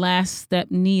last step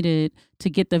needed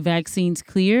to get the vaccines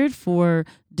cleared for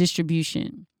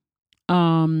distribution.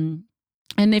 And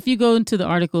if you go into the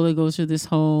article, it goes through this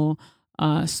whole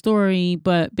story,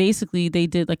 but basically they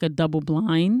did like a double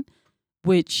blind,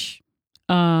 which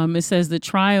it says the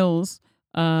trials,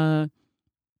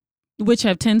 which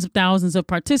have tens of thousands of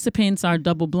participants, are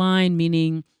double blind,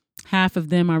 meaning half of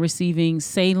them are receiving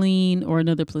saline or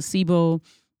another placebo,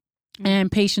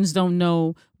 and patients don't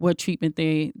know what treatment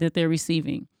that they're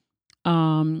receiving.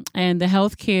 And the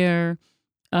healthcare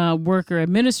worker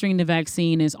administering the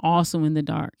vaccine is also in the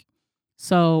dark.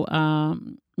 So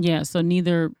so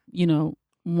neither, you know,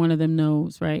 one of them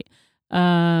knows, right?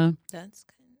 That's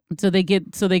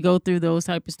good. So they go through those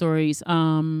type of stories.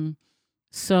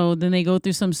 So then they go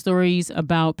through some stories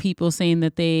about people saying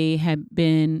that they had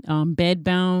been bed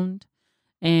bound,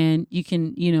 and you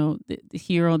can, you know,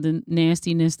 hear all the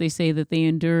nastiness they say that they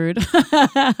endured.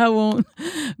 I won't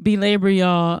belabor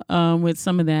y'all with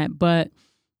some of that, but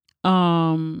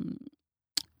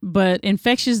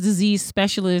infectious disease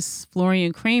specialist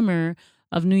Florian Kramer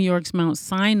of New York's Mount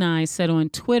Sinai said on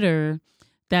Twitter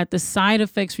that the side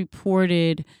effects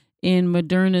reported in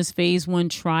Moderna's phase 1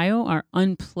 trial are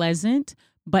unpleasant,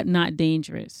 but not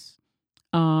dangerous.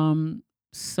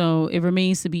 So it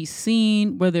remains to be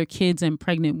seen whether kids and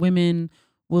pregnant women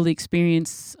will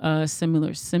experience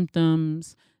similar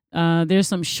symptoms. There's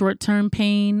some short-term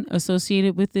pain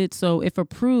associated with it. So if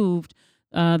approved,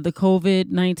 the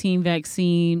COVID-19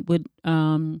 vaccine would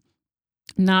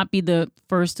not be the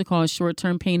first to cause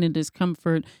short-term pain and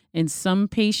discomfort in some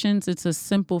patients. It's a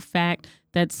simple fact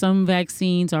that some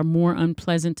vaccines are more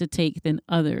unpleasant to take than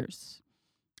others.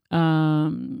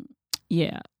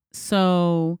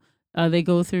 So they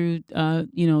go through,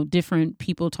 different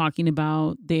people talking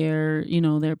about their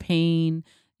pain.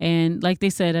 And like they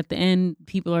said, at the end,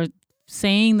 people are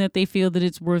saying that they feel that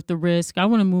it's worth the risk. I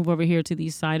want to move over here to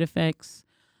these side effects.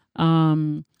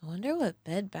 I wonder what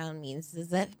bedbound means. Does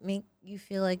that make you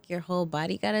feel like your whole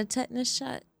body got a tetanus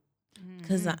shot?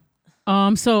 Because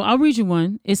So I'll read you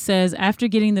one. It says, after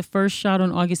getting the first shot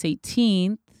on August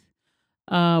 18th,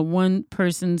 one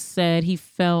person said he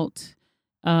felt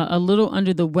a little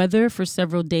under the weather for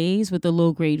several days with a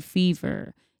low-grade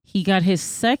fever. He got his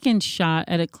second shot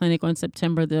at a clinic on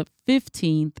September the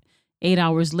 15th. 8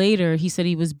 hours later, he said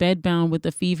he was bedbound with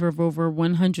a fever of over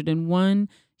 101,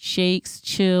 shakes,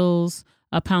 chills,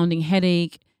 a pounding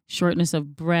headache, shortness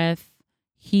of breath.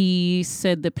 He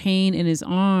said the pain in his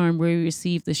arm where he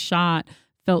received the shot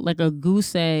felt like a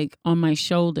goose egg on my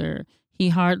shoulder. He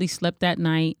hardly slept that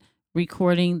night,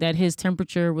 recording that his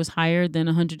temperature was higher than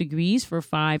 100 degrees for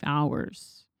 5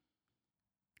 hours.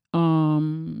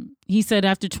 He said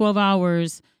after 12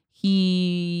 hours,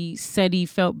 he said he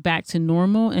felt back to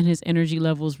normal and his energy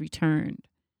levels returned.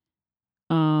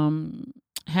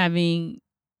 Having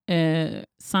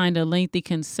signed a lengthy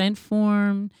consent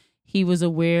form, he was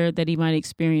aware that he might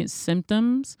experience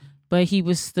symptoms, but he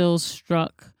was still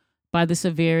struck by the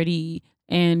severity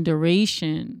and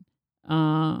duration.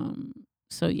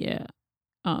 So yeah,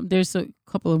 there's a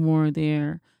couple of more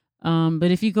there.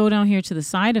 But if you go down here to the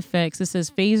side effects, it says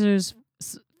Pfizer's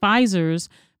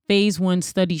phase 1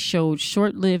 study showed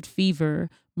short-lived fever,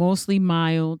 mostly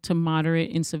mild to moderate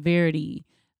in severity,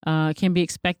 can be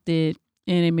expected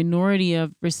in a minority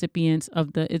of recipients of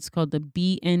it's called the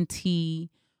BNT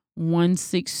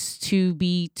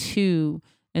 162b2,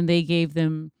 and they gave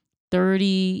them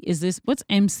 30. What's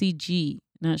MCG?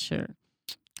 Not sure.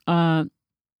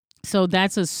 So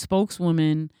that's a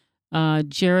spokeswoman,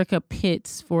 Jerica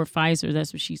Pitts for Pfizer.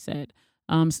 That's what she said.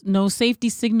 No safety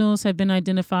signals have been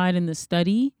identified in the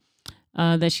study,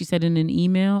 that she said in an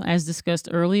email. As discussed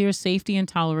earlier, safety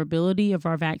and tolerability of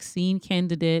our vaccine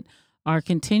candidate are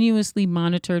continuously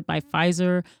monitored by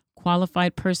Pfizer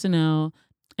qualified personnel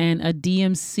and a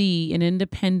DMC, an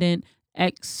independent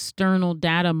external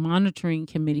data monitoring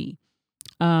committee,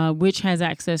 which has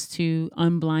access to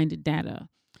unblinded data.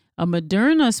 A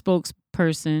Moderna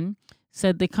spokesperson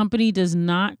said the company does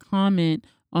not comment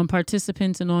on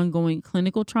participants in ongoing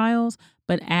clinical trials,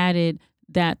 but added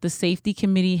that the safety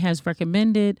committee has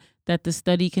recommended that the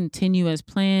study continue as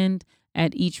planned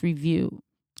at each review.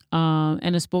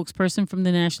 And a spokesperson from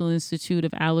the National Institute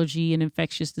of Allergy and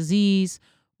Infectious Disease,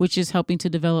 which is helping to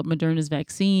develop Moderna's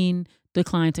vaccine,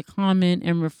 declined to comment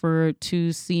and referred to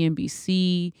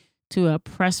CNBC to a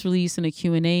press release and a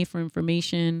Q&A for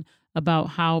information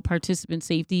about how participant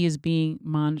safety is being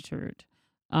monitored.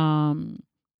 So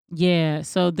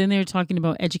then they're talking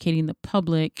about educating the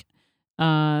public.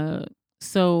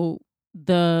 So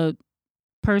the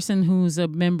person who's a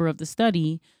member of the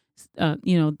study,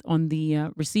 on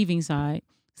the receiving side,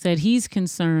 said he's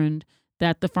concerned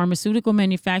that the pharmaceutical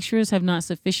manufacturers have not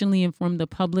sufficiently informed the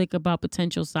public about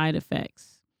potential side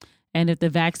effects. And if the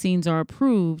vaccines are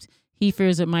approved, he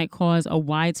fears it might cause a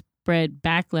widespread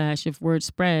backlash if word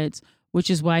spreads, which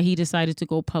is why he decided to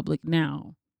go public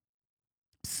now.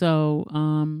 So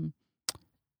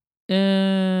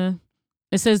it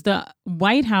says the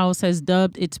White House has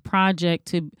dubbed its project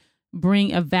to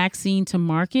bring a vaccine to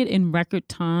market in record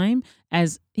time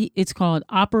as it's called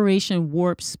Operation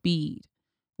Warp Speed,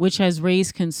 which has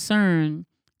raised concern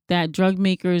that drug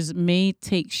makers may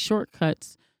take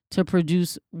shortcuts to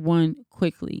produce one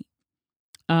quickly.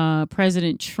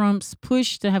 President Trump's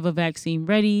push to have a vaccine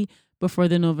ready before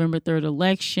the November 3rd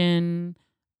election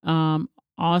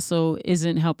also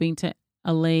isn't helping to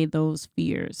allay those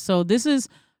fears. So this is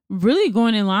really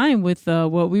going in line with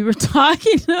what we were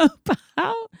talking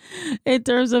about in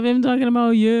terms of him talking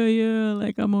about,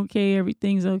 like I'm okay,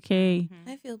 everything's okay.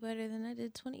 I feel better than I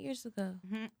did 20 years ago.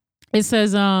 It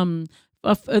says a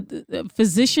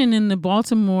physician in the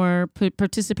Baltimore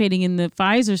participating in the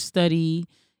Pfizer study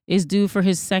is due for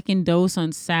his second dose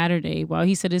on Saturday. While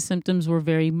he said his symptoms were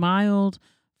very mild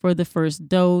for the first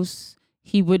dose,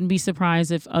 he wouldn't be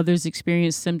surprised if others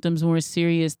experienced symptoms more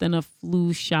serious than a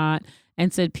flu shot,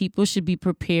 and said people should be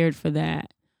prepared for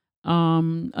that.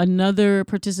 Another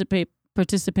participant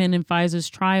in Pfizer's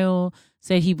trial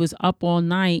said he was up all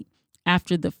night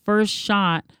after the first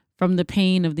shot from the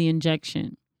pain of the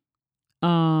injection.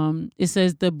 It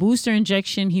says the booster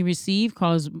injection he received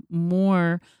caused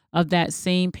more of that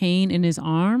same pain in his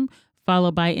arm,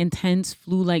 followed by intense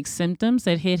flu-like symptoms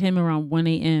that hit him around 1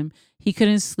 a.m. He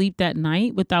couldn't sleep that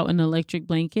night without an electric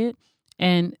blanket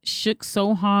and shook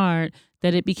so hard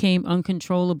that it became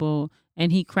uncontrollable,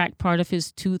 and he cracked part of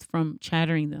his tooth from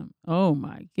chattering them. Oh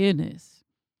my goodness.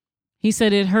 He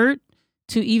said it hurt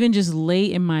to even just lay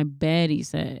in my bed, he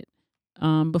said,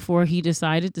 before he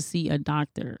decided to see a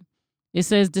doctor. It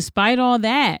says, despite all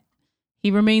that,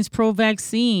 he remains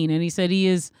pro-vaccine, and he said he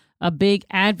is a big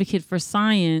advocate for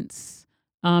science.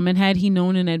 And had he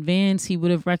known in advance, he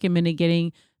would have recommended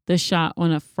getting the shot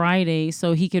on a Friday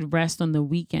so he could rest on the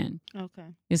weekend.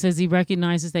 Okay. It says he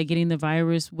recognizes that getting the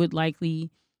virus would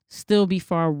likely still be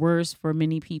far worse for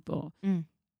many people.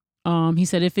 He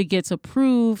said, if it gets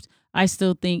approved, I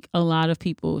still think a lot of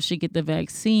people should get the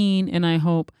vaccine, and I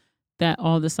hope that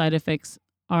all the side effects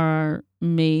are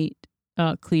made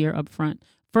clear up front.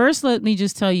 First, let me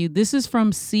just tell you, this is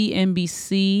from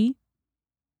CNBC.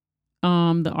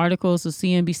 The article is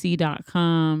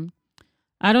CNBC.com.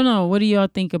 I don't know. What do y'all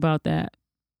think about that?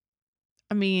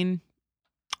 I mean,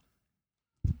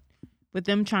 with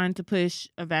them trying to push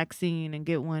a vaccine and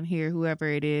get one here, whoever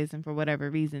it is, and for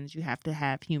whatever reasons, you have to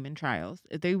have human trials.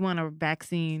 If they want a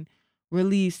vaccine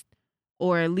released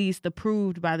or at least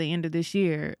approved by the end of this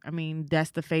year, I mean,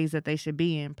 that's the phase that they should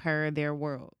be in per their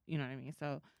world. You know what I mean?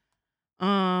 So,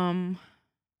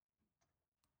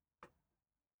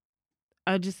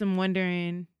 I just am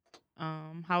wondering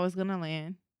how it's gonna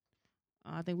land.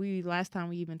 I think last time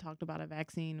we even talked about a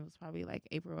vaccine, it was probably like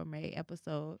April or May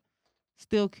episode.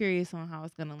 Still curious on how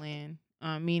it's gonna land.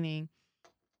 Meaning,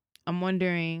 I'm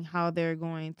wondering how they're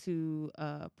going to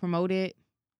promote it.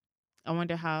 I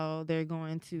wonder how they're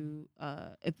going to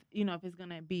if it's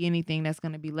gonna be anything that's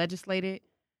gonna be legislated.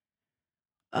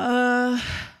 I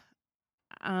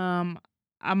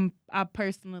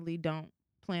personally don't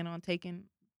plan on taking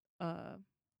the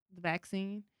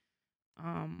vaccine.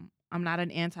 I'm not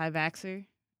an anti-vaxxer.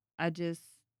 I just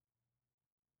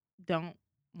don't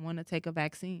want to take a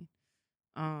vaccine.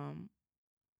 I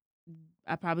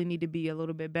probably need to be a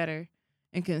little bit better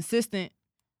and consistent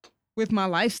with my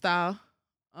lifestyle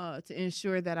to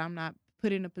ensure that I'm not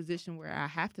put in a position where I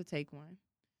have to take one.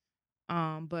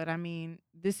 But I mean,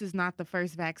 this is not the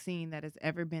first vaccine that has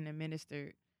ever been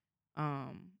administered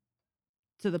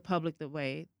to the public the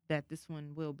way that this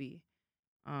one will be.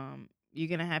 You're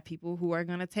going to have people who are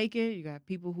going to take it. You got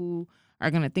people who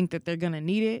are going to think that they're going to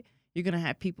need it. You're going to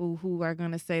have people who are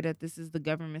going to say that this is the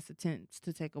government's attempts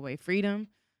to take away freedom.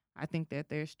 I think that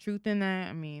there's truth in that.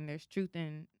 I mean, there's truth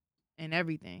in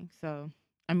everything. So,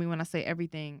 I mean, when I say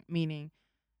everything, meaning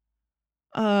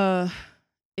it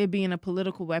being a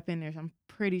political weapon, I'm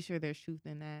pretty sure there's truth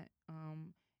in that.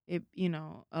 It,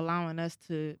 allowing us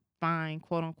to find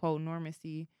quote unquote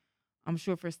normacy. I'm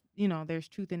sure there's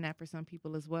truth in that for some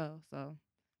people as well. So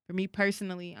for me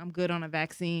personally, I'm good on a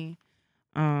vaccine.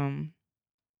 I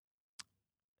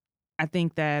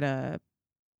think that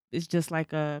it's just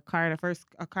like a car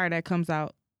that comes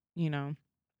out,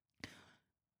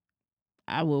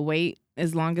 I will wait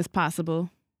as long as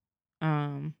possible.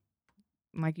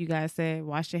 Like you guys said,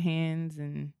 wash your hands,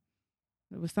 and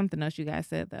there was something else you guys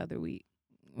said the other week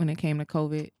when it came to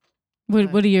COVID.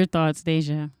 What are your thoughts,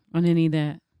 Deja, on any of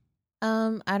that?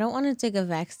 I don't want to take a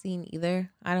vaccine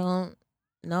either. I don't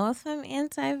know if I'm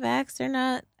anti-vax or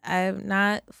not. I'm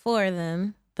not for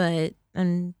them, but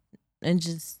I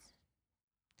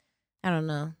don't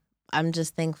know. I'm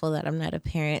just thankful that I'm not a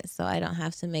parent, so I don't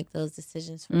have to make those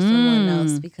decisions for someone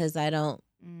else, because I don't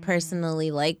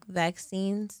personally like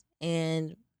vaccines.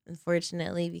 And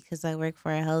unfortunately, because I work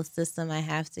for a health system, I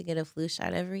have to get a flu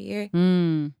shot every year.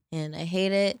 And I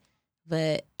hate it,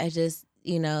 but I just,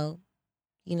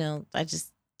 I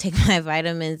just take my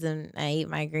vitamins and I eat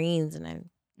my greens and I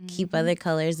keep other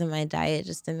colors in my diet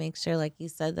just to make sure, like you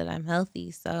said, that I'm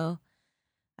healthy. So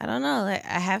I don't know.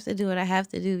 I have to do what I have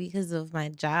to do because of my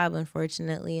job,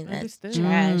 unfortunately, and that's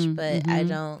trash. But I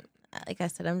don't, like I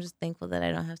said, I'm just thankful that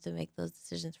I don't have to make those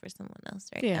decisions for someone else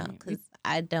now, because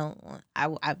I don't want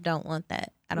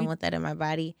that. I don't want that in my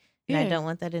body. And I don't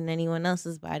want that in anyone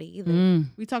else's body either.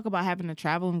 We talk about having to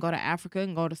travel and go to Africa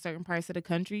and go to certain parts of the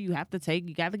country. You have to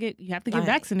get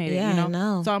vaccinated. Yeah, I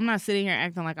know. So I'm not sitting here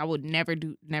acting like I would never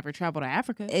travel to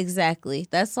Africa. Exactly.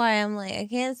 That's why I'm like, I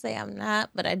can't say I'm not,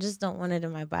 but I just don't want it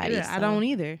in my body. Yeah, so. I don't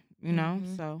either.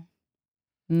 So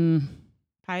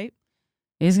pipe.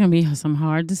 It's gonna be some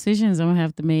hard decisions I'm gonna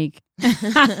have to make.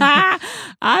 I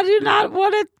do not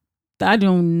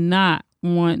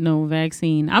want no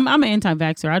vaccine. I'm an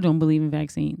anti-vaxxer. I don't believe in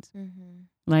vaccines.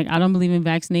 Like, I don't believe in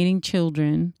vaccinating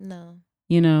children. No.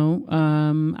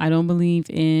 I don't believe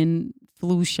in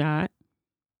flu shot.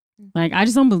 Like, I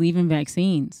just don't believe in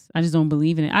vaccines. I just don't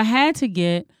believe in it. I had to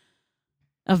get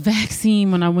a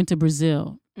vaccine when I went to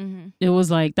Brazil. It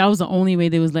was like, that was the only way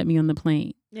they was let me on the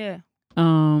plane. Yeah.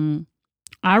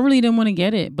 I really didn't want to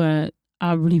get it, but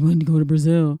I really wanted to go to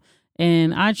Brazil.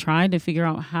 And I tried to figure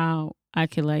out how I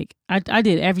could, I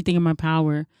did everything in my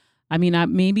power. I mean,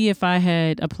 maybe if I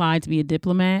had applied to be a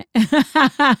diplomat,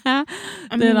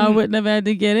 then I wouldn't have had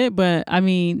to get it. But I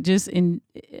mean,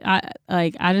 I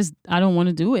don't want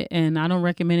to do it, and I don't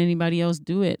recommend anybody else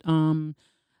do it.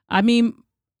 I mean,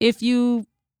 if you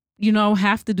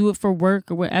have to do it for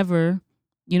work or whatever,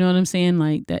 you know what I'm saying?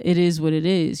 Like that, it is what it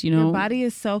is. You know, your body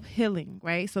is self-healing,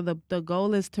 right? So the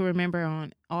goal is to remember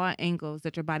on all angles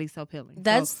that your body's self-healing.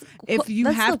 That's so if you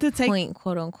that's have the to take point,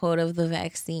 quote unquote, of the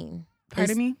vaccine.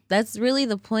 Pardon me? That's really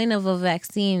the point of a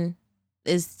vaccine,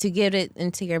 is to get it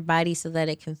into your body so that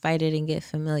it can fight it and get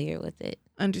familiar with it.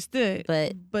 Understood.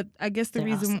 But I guess the there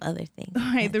are reason also other things.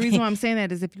 Right. The reason why I'm saying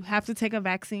that is if you have to take a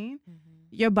vaccine,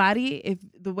 your body, if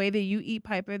the way that you eat,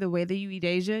 Piper, the way that you eat,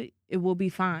 Asia, it will be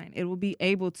fine. It will be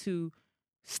able to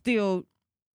still,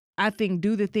 I think,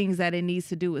 do the things that it needs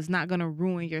to do. It's not going to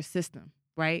ruin your system,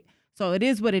 right? So it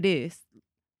is what it is.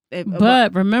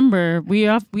 But remember,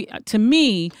 to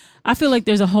me, I feel like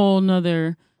there's a whole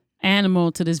nother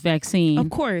animal to this vaccine. Of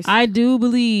course. I do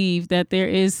believe that there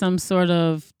is some sort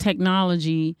of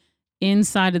technology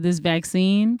inside of this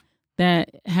vaccine that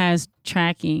has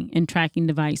tracking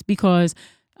device, because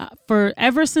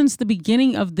ever since the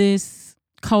beginning of this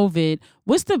COVID,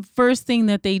 what's the first thing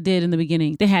that they did in the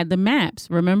beginning? They had the maps.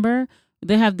 Remember?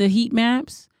 They have the heat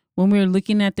maps when we were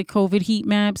looking at the COVID heat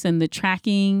maps and the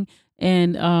tracking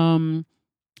and,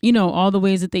 all the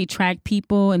ways that they track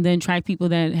people, and then track people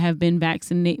that have been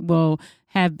vaccinated,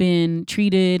 have been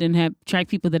treated, and have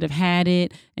tracked people that have had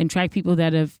it, and track people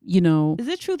that have, Is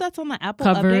it true that's on the Apple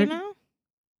covered. update now?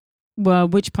 Well,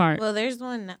 which part? Well, there's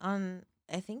one on,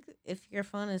 I think if your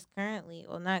phone is currently,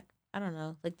 I don't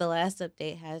know, like the last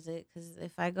update has it, because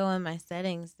if I go in my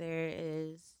settings, there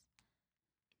is.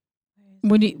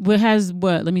 What has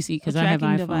what? Let me see, because I have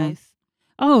iPhone. Device.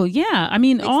 Oh yeah, I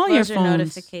mean all your Exposure phones.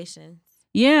 notifications.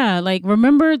 Yeah, like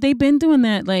remember they've been doing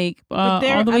that like all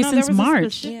the way since March. A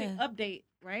specific update,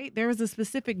 right? There was a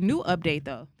specific new update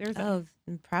though.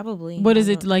 Probably. What is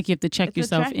it like? You have to check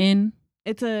yourself in.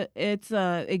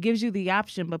 It gives you the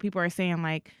option, but people are saying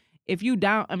like if you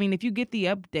get the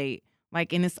update,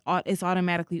 like, and it's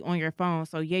automatically on your phone.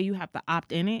 So yeah, you have to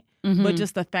opt in it, but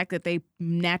just the fact that they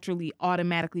naturally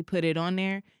automatically put it on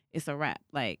there, it's a wrap.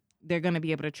 Like they're gonna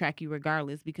be able to track you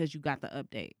regardless because you got the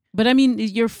update. But I mean,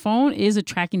 your phone is a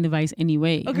tracking device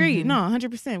anyway. Agreed. No,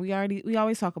 100%. We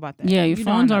always talk about that. Yeah, your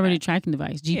phone's already a tracking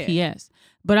device, GPS. Yeah.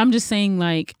 But I'm just saying,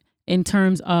 like, in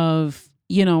terms of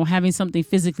having something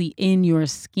physically in your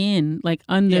skin, like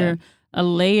under a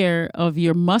layer of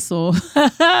your muscle,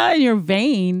 your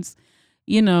veins.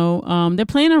 They're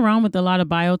playing around with a lot of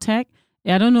biotech.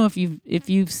 I don't know if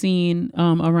you've seen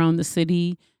around the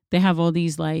city, they have all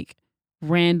these like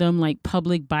random like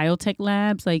public biotech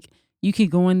labs. Like you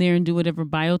could go in there and do whatever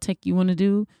biotech you want to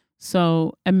do.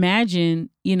 So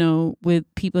imagine, with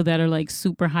people that are like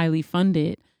super highly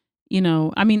funded,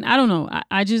 I mean, I don't know.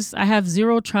 I have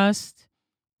zero trust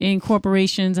in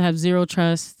corporations. I have zero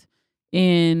trust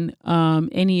in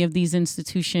any of these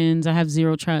institutions. I have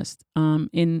zero trust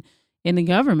in the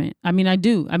government. I mean, I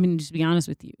do. I mean, just to be honest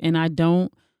with you. And I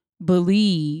don't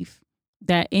believe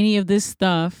that any of this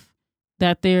stuff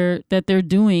that they're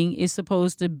doing is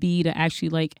supposed to be to actually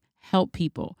like help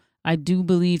people. I do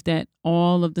believe that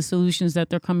all of the solutions that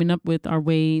they're coming up with are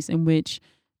ways in which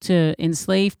to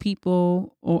enslave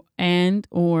people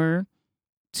or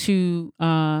to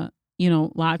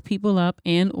lock people up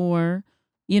or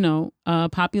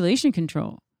population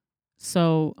control.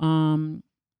 So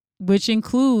which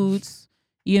includes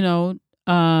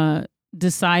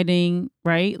deciding,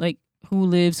 right, like who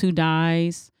lives, who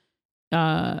dies.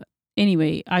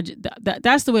 Anyway,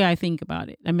 that's the way I think about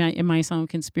it. I mean, it might sound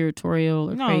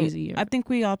conspiratorial or crazy. I think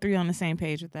we all three on the same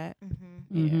page with that.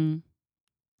 Mm-hmm. Yeah. Mm-hmm.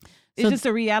 It's just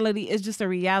a reality. It's just a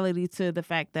reality to the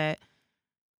fact that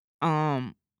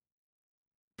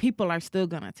people are still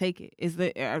gonna take it.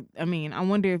 I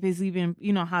wonder if it's even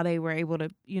how they were able to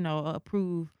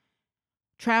approve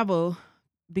travel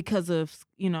because of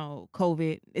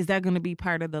COVID. Is that going to be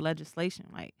part of the legislation?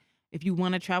 Like if you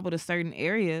want to travel to certain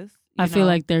areas, I feel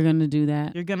like they're going to do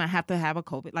that. You're going to have a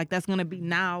COVID. Like that's going to be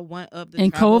now one of the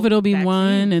and COVID will be vaccines.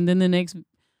 one, and then the next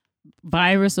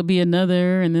virus will be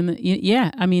another, and then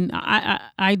I mean,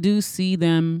 I do see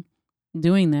them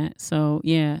doing that. So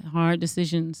yeah, hard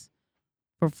decisions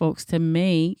for folks to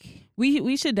make.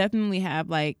 We should definitely have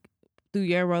like through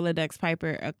your Rolodex,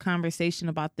 Piper, a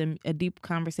deep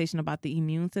conversation about the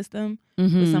immune system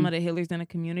with some of the healers in the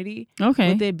community.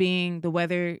 Okay. With it being the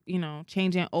weather,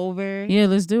 changing over. Yeah,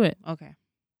 let's do it. Okay.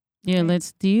 Yeah,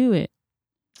 let's do it.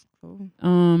 Cool.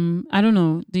 I don't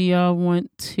know. Do y'all want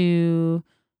to?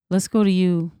 Let's go to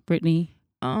you, Brittany.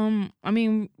 I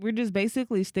mean, we're just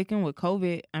basically sticking with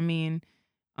COVID. I mean,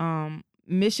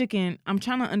 Michigan, I'm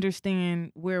trying to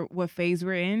understand what phase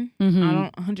we're in. Mhm. I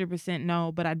don't 100%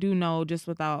 know, but I do know just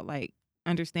without like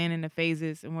understanding the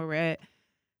phases and where we're at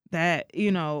that,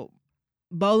 you know,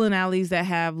 bowling alleys that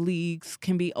have leagues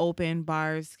can be open,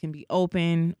 bars can be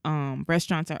open,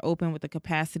 restaurants are open with a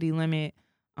capacity limit.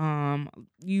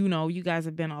 You know, you guys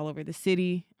have been all over the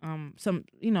city. Some,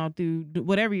 you know, through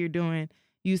whatever you're doing,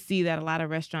 you see that a lot of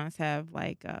restaurants have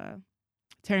like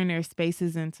turn their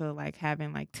spaces into like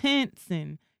having like tents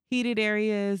and heated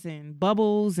areas and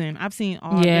bubbles, and I've seen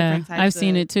all different types. I've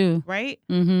seen it too. Right?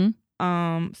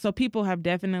 Mm-hmm. So people have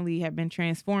definitely been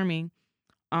transforming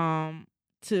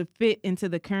to fit into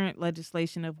the current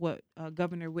legislation of what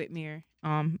Governor Whitmer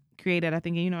created. I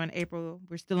think, you know, in April.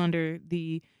 We're still under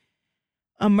the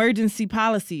emergency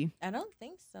policy. I don't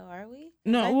think so. Are we?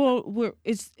 No,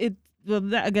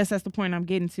 I guess that's the point I'm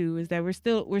getting to, is that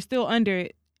we're still under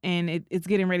it, and it's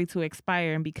getting ready to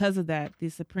expire. And because of that, the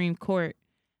Supreme Court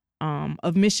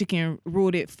of Michigan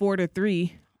ruled it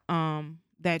 4-3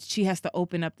 that she has to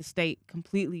open up the state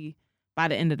completely by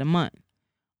the end of the month.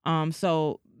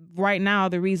 So right now,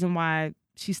 the reason why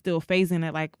she's still phasing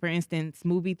it, like for instance,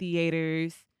 movie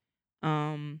theaters,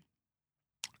 I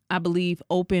believe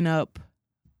open up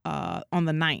on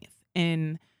the 9th,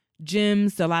 and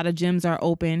gyms, a lot of gyms are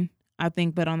open, I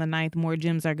think, but on the 9th, more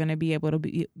gyms are going to be able to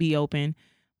be open.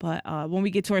 But when we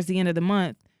get towards the end of the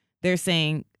month, they're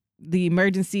saying the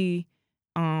emergency,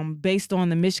 based on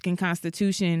the Michigan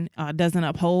Constitution, doesn't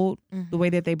uphold the way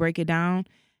that they break it down,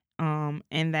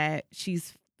 and that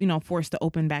she's, you know, forced to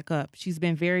open back up. She's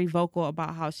been very vocal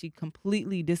about how she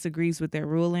completely disagrees with their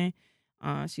ruling.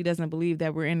 She doesn't believe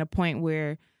that we're in a point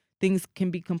where things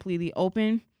can be completely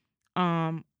open.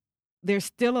 There's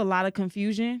still a lot of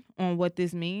confusion on what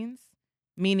this means,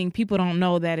 meaning people don't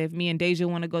know that if me and Deja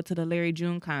want to go to the Larry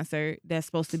June concert that's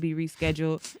supposed to be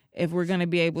rescheduled, if we're going to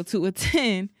be able to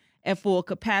attend at full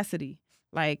capacity.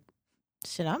 Like,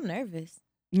 shit, I'm nervous.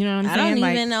 You know what I'm saying? I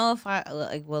don't even know if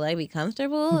will I be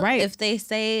comfortable? Right. If they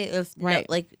say,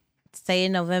 say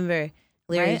in November,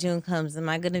 Larry June comes, am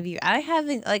I going to be,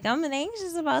 I'm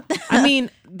anxious about that. I mean,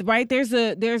 right, there's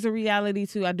a reality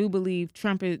too. I do believe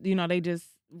Trump is, you know, they just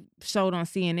showed on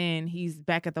CNN, he's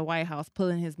back at the White House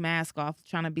pulling his mask off,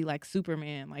 trying to be like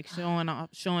Superman, like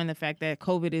showing the fact that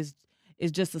COVID is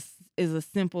just a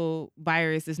simple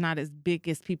virus. It's not as big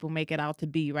as people make it out to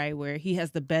be, right? Where he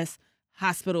has the best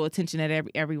hospital attention that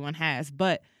everyone has.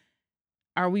 But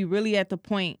are we really at the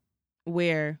point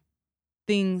where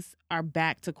things are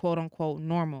back to quote unquote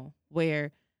normal,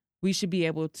 where we should be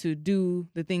able to do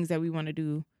the things that we want to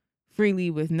do freely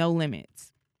with no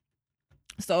limits?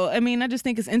 So, I mean, I just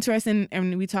think it's interesting.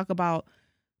 And we talk about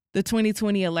the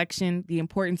 2020 election, the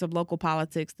importance of local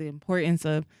politics, the importance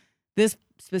of this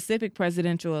specific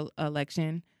presidential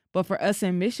election. But for us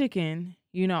in Michigan,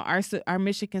 you know, our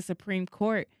Michigan Supreme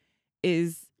Court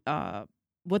is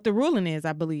what the ruling is,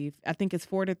 I believe. I think it's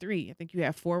 4-3. I think you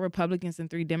have 4 Republicans and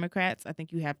 3 Democrats. I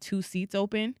think you have 2 seats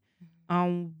open.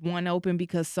 One open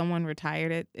because someone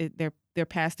retired they're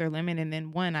past their limit, and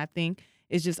then one, I think,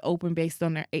 is just open based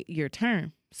on their 8-year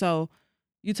term. So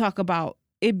you talk about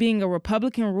it being a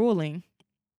Republican ruling.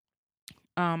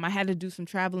 I had to do some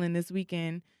traveling this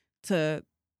weekend to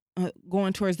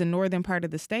going towards the northern part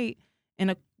of the state,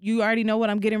 and you already know what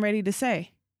I'm getting ready to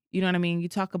say. You know what I mean? You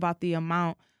talk about the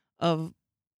amount of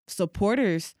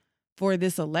supporters for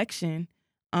this election.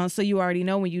 So you already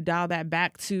know when you dial that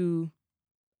back to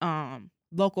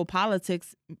local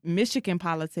politics, Michigan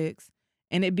politics,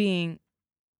 and it being,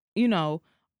 you know,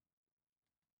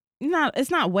 it's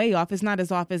not way off. It's not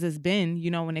as off as it's been, you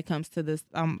know, when it comes to this.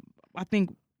 I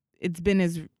think it's been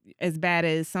as bad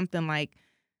as something like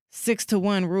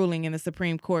 6-1 ruling in the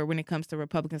Supreme Court when it comes to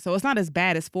Republicans. So it's not as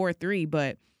bad as 4-3,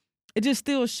 but it just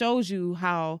still shows you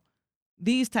how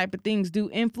these type of things do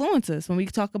influence us when we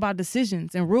talk about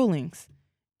decisions and rulings.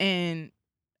 And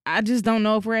I just don't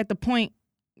know if we're at the point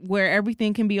where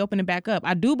everything can be opened back up.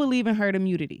 I do believe in herd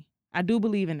immunity. I do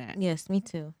believe in that. Yes, me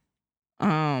too. So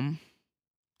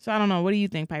I don't know. What do you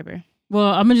think, Piper?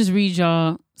 Well, I'm going to just read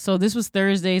y'all. So this was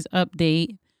Thursday's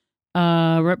update.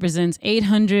 Represents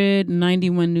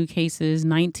 891 new cases,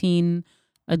 19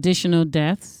 additional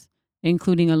deaths,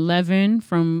 including 11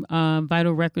 from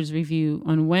Vital Records Review.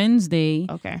 On Wednesday,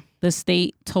 the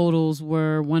state totals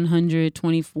were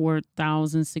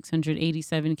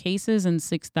 124,687 cases and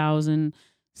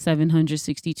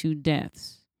 6,762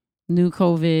 deaths. New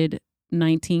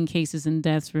COVID-19 cases and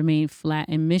deaths remain flat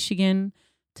in Michigan.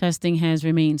 Testing has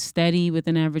remained steady with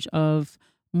an average of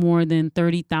more than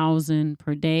 30,000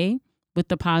 per day. with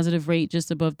the positive rate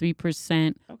just above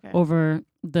 3% Okay. over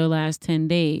the last 10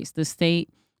 days. The state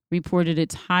reported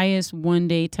its highest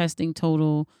one-day testing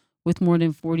total with more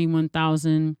than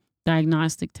 41,000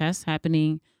 diagnostic tests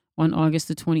happening on August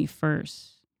the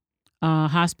 21st.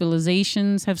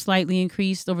 Hospitalizations have slightly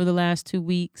increased over the last 2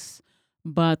 weeks,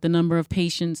 but the number of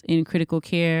patients in critical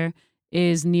care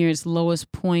is near its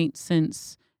lowest point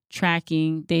since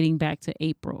tracking dating back to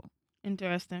April.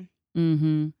 Interesting.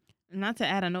 Mm-hmm. Not to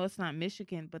add, I know it's not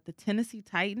Michigan, but the Tennessee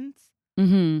Titans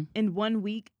Mm-hmm. in 1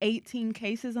 week, 18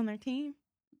 cases on their team.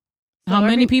 How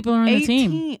many people are on the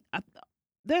team?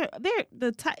 18. They're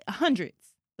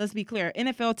hundreds. Let's be clear.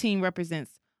 NFL team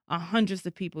represents hundreds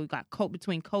of people. You got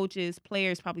between coaches,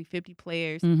 players, probably 50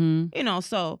 players. Mm-hmm. You know,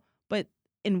 but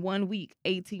in 1 week,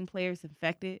 18 players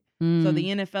infected. Mm. So the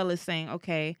NFL is saying,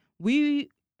 okay, we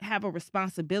have a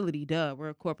responsibility. Duh, we're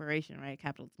a corporation, right?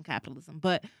 Capitalism.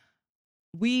 But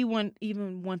we want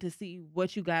to see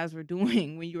what you guys were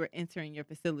doing when you were entering your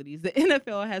facilities. The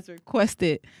NFL has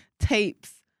requested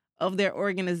tapes of their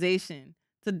organization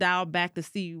to dial back to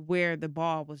see where the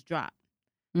ball was dropped.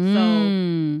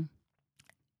 Mm.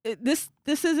 This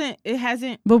isn't. It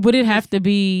hasn't. But would it have to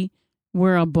be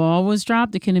where a ball was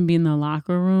dropped? It couldn't be in the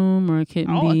locker room, or it couldn't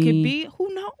be. Oh, it could be.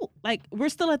 Who knows? Like, we're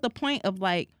still at the point of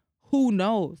like, who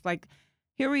knows? Like,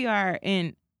 here we are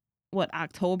in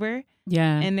October,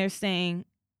 Yeah. and they're saying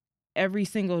every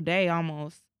single day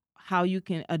almost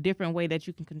a different way that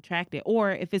you can contract it,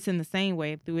 or if it's in the same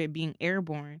way through it being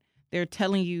airborne, they're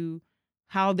telling you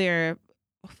how they're,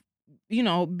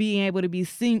 being able to be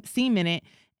cemented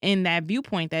in that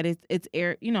viewpoint that it's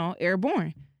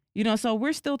airborne. So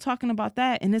we're still talking about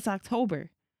that, and it's October.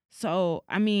 So,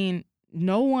 I mean,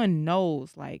 no one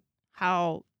knows, like,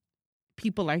 how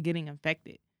people are getting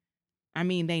infected. I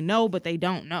mean, they know, but they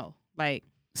don't know. Like,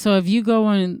 so if you go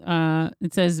on,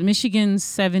 it says Michigan's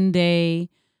 7-day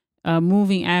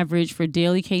moving average for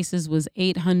daily cases was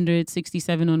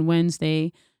 867 on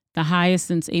Wednesday, the highest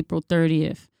since April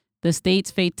 30th. The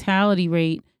state's fatality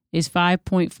rate is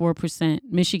 5.4%.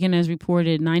 Michigan has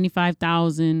reported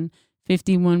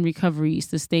 95,051 recoveries.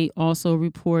 The state also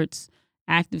reports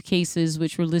active cases,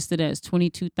 which were listed as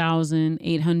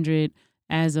 22,800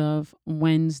 as of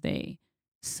Wednesday.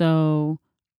 So,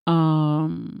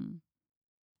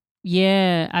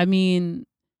 yeah, I mean,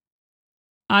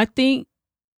 I think,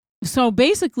 so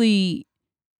basically,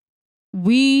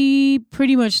 we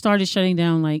pretty much started shutting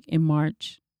down like in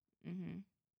March. mm-hmm.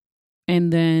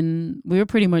 And then we were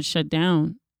pretty much shut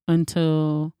down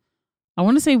until, I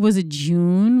want to say, was it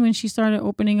June when she started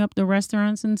opening up the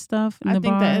restaurants and stuff and the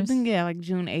bars? I think like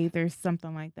June 8th or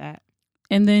something like that.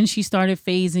 And then she started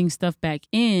phasing stuff back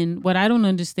in. What I don't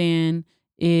understand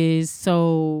is,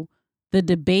 so the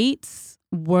debates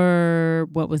were,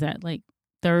 what was that, like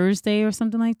Thursday or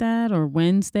something like that, or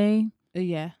Wednesday?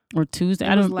 Yeah. Or Tuesday?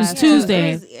 It was It's last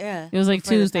Tuesday. Yeah. It was like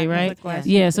Before the Tuesday, fact, it was right? like last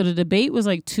Yeah, week. so the debate was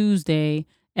like Tuesday.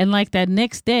 And like that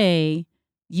next day,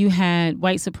 you had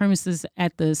white supremacists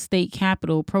at the state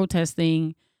capitol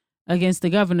protesting against the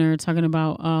governor, talking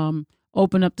about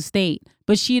open up the state.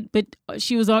 But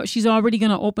she's already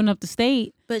going to open up the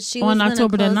state. But she on was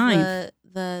October the close 9th.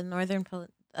 the northern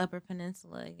Upper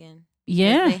Peninsula again.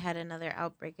 Yeah, They had another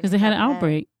outbreak. because they had an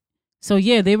outbreak. So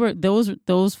yeah, they were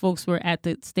those folks were at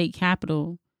the state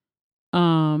capitol,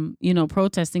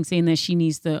 protesting, saying that she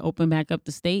needs to open back up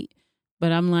the state.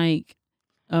 But I'm like,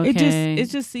 okay,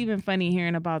 It's just even funny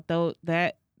hearing about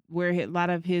that where a lot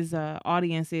of his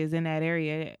audience is in that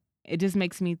area. It just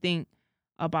makes me think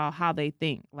about how they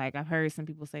think. Like, I've heard some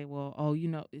people say, well,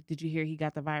 did you hear he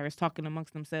got the virus, talking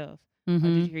amongst themselves? Or did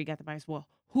you hear he got the virus? Well,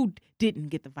 who didn't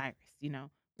get the virus?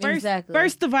 Exactly.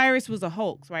 First, the virus was a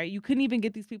hoax, right? You couldn't even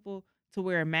get these people to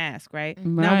wear a mask, right? Right.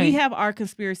 Now, we have our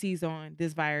conspiracies on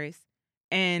this virus,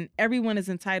 and everyone is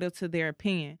entitled to their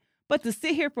opinion. But to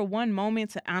sit here for one moment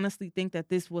to honestly think that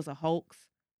this was a hoax,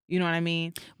 you know what I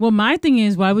mean? Well, my thing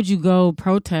is, why would you go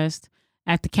protest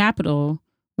at the Capitol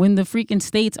when the freaking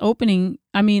state's opening?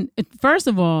 I mean, first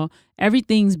of all,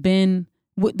 everything's been,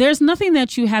 there's nothing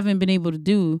that you haven't been able to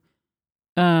do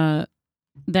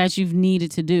that you've needed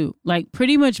to do. Like,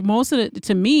 pretty much most of it,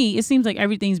 to me, it seems like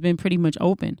everything's been pretty much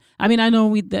open. I mean, I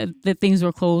know that things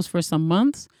were closed for some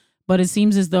months, but it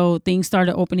seems as though things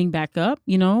started opening back up,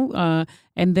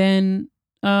 and then,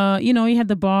 you had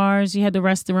the bars, you had the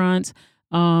restaurants,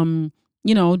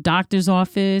 doctor's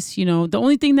office, the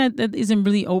only thing that isn't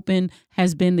really open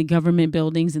has been the government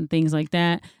buildings and things like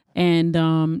that. And,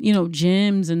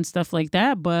 gyms and stuff like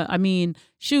that. But I mean,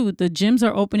 shoot, the gyms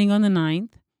are opening on the 9th.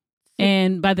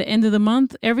 And by the end of the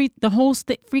month, the whole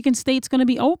freaking state's going to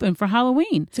be open for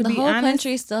Halloween. The whole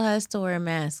country still has to wear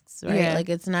masks, right? Yeah. Like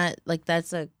it's not like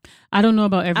that's a. I don't know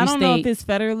about every state. I don't know if it's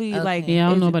federally like. Yeah, I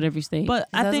don't know about every state. But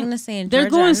I was think gonna say in they're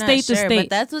Georgia, going I'm state not to sure, state. But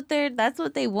that's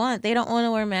what they want. They don't want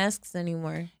to wear masks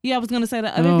anymore. Yeah, I was gonna say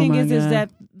the other Oh thing my is God.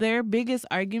 that their biggest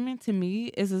argument to me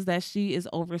is that she is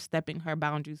overstepping her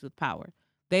boundaries with power.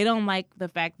 They don't like the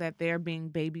fact that they're being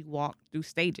baby walked through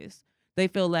stages. They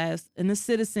feel as a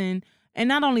citizen, and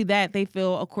not only that, they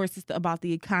feel, of course, it's about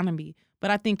the economy,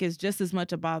 but I think it's just as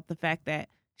much about the fact that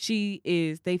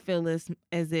they feel as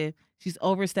if she's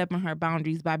overstepping her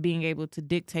boundaries by being able to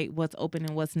dictate what's open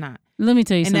and what's not. Let me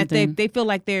tell you And something. that they feel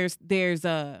like there's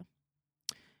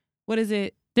what is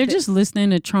it? They're just listening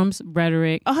to Trump's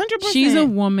rhetoric. 100%. She's a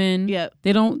woman. Yep.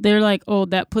 They're like, oh,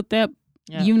 put that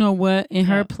Yep. you know what in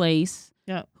her Yep. place.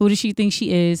 Yep. Who does she think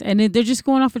she is? And they're just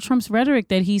going off of Trump's rhetoric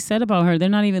that he said about her. They're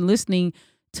not even listening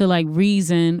to like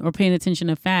reason or paying attention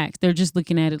to facts. They're just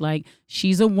looking at it like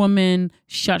she's a woman,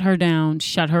 shut her down,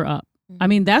 shut her up. I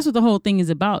mean, that's what the whole thing is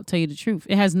about, tell you the truth.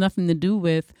 It has nothing to do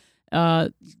with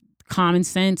common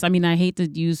sense. I mean, I hate to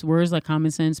use words like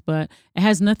common sense, but it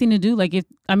has nothing to do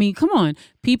come on.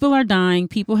 People are dying,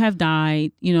 people have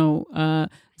died,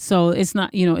 so it's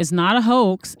not, it's not a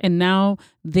hoax. And now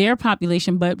their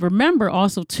population, but remember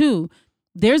also too,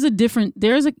 there's a different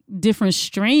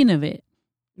strain of it.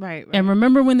 Right. And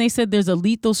remember when they said there's a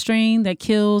lethal strain that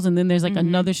kills and then there's like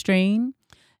another strain?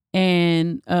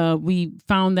 And we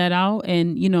found that out.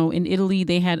 And, in Italy,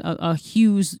 they had a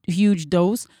huge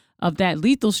dose of that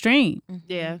lethal strain.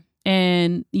 Yeah.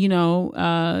 And,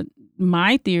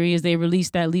 my theory is they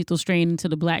released that lethal strain into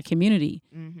the Black community.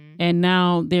 Mm-hmm. And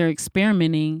now they're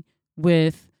experimenting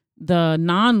with the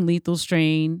non-lethal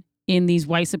strain in these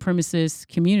white supremacist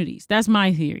communities. That's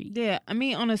my theory. Yeah. I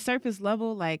mean, on a surface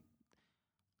level, like,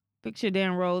 picture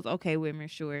Dan Rhodes. Okay, Whitmer,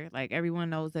 sure. Like, everyone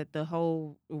knows that the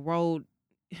whole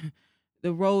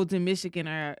the roads in Michigan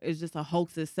is just a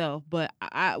hoax itself. But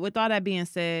with all that being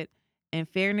said, in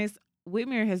fairness,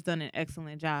 Whitmer has done an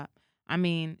excellent job. I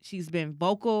mean, she's been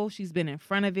vocal. She's been in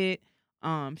front of it.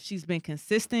 She's been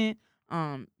consistent.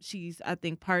 She's, I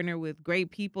think, partnered with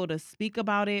great people to speak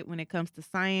about it when it comes to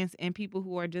science and people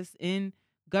who are just in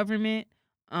government.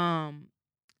 I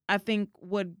think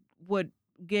what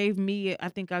gave me, I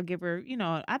think I'll give her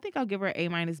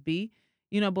A-B.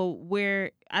 But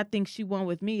where I think she won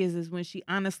with me is when she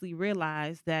honestly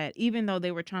realized that even though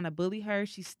they were trying to bully her,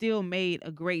 she still made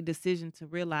a great decision to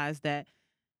realize that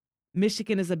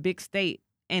Michigan is a big state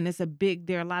and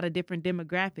there are a lot of different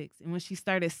demographics. And when she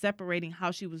started separating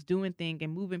how she was doing things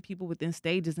and moving people within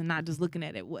stages and not just looking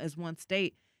at it as one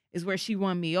state is where she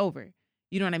won me over.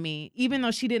 You know what I mean? Even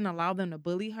though she didn't allow them to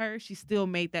bully her, she still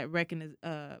made that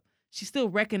she still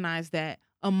recognized that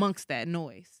amongst that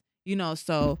noise,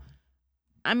 so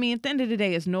I mean, at the end of the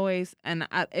day, it's noise. And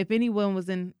if anyone was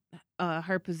in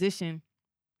her position,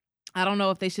 I don't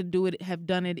know if they should have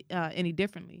done it any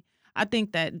differently. I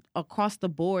think that across the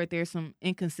board, there's some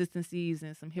inconsistencies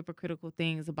and some hypocritical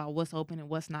things about what's open and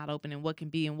what's not open and what can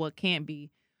be and what can't be.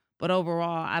 But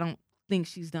overall, I don't think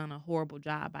she's done a horrible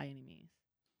job by any means.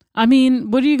 I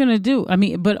mean, what are you going to do? I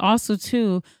mean, but also,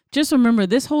 too, just remember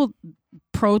this whole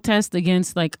protest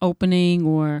against like opening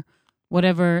or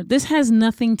whatever, this has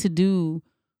nothing to do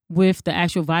with the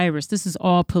actual virus. This is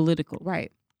all political.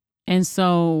 Right. And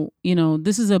so,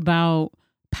 this is about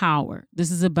power.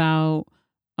 This is about,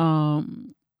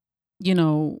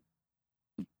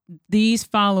 these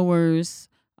followers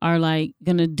are like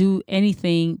going to do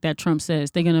anything that Trump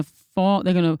says. They're going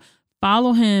to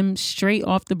follow him straight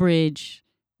off the bridge,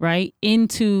 right?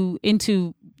 Into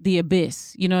the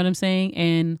abyss. You know what I'm saying?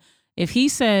 And if he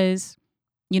says,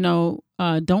 don't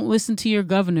listen to your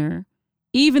governor,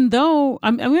 even though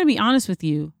I'm going to be honest with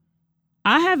you,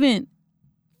 I haven't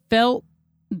felt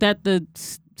that the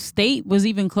state was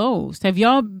even closed. Have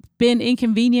y'all been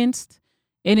inconvenienced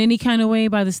in any kind of way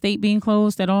by the state being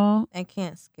closed at all? I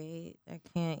can't skate. I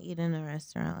can't eat in a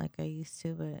restaurant like I used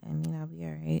to, but I mean, I'll be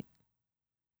all right.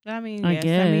 I mean, I yes.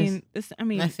 guess. I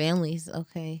mean, My family's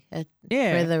okay.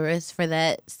 Yeah. For the risk for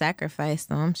that sacrifice,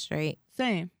 so I'm straight.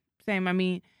 Same. I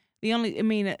mean,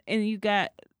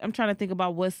 I'm trying to think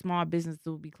about what small businesses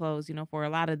will be closed. For a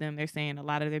lot of them, they're saying a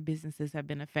lot of their businesses have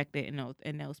been affected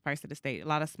in those parts of the state. A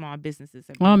lot of small businesses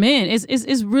have been. Oh man,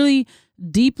 it's really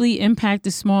deeply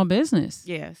impacted small business.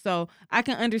 Yeah, so I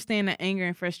can understand the anger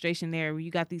and frustration there. Where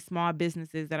you got these small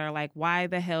businesses that are like, why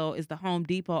the hell is the Home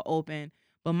Depot open,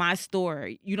 but my store,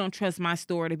 you don't trust my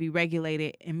store to be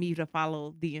regulated and me to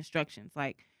follow the instructions?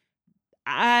 Like,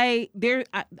 I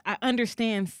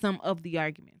understand some of the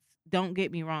arguments. Don't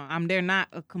get me wrong. They're not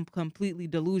completely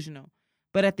delusional.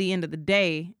 But at the end of the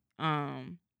day,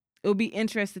 it'll be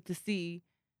interesting to see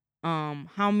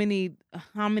how many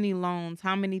loans,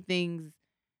 how many things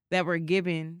that were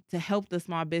given to help the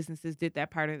small businesses did that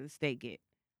part of the state get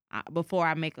before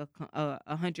I make a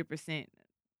 100%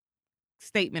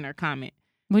 statement or comment.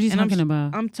 What are you And talking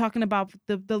about? I'm talking about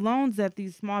the loans that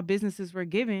these small businesses were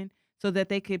given so that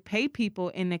they could pay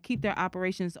people and to keep their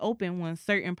operations open when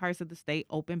certain parts of the state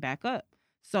open back up.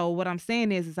 So what I'm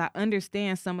saying is I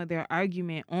understand some of their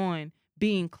argument on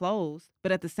being closed,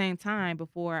 but at the same time,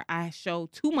 before I show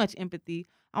too much empathy,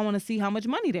 I want to see how much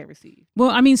money they receive.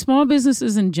 Well, I mean, small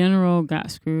businesses in general got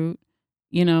screwed.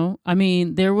 You know, I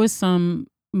mean, there was some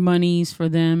monies for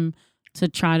them to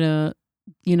try to,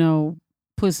 you know,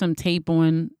 put some tape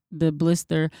on the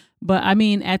blister. But I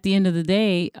mean, at the end of the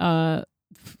day,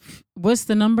 what's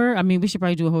the number? I mean, we should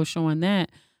probably do a whole show on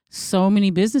that. So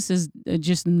many businesses are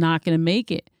just not going to make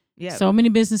it. Yeah. So many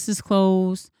businesses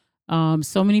closed.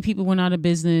 So many people went out of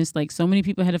business. Like, so many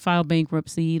people had to file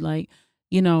bankruptcy. Like,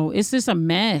 you know, it's just a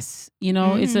mess. You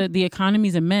know, the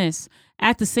economy's a mess.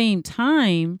 At the same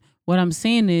time, what I'm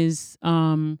saying is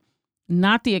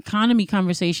not the economy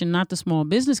conversation, not the small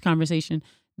business conversation.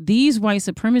 These white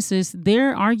supremacists,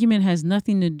 their argument has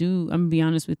nothing to do, I'm going to be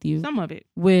honest with you. Some of it.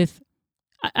 With,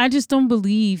 I just don't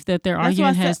believe that their That's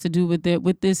argument what I has to do with it,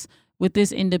 with this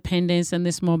independence and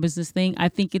this small business thing. I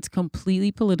think it's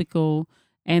completely political,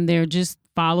 and they're just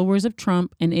followers of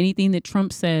Trump, and anything that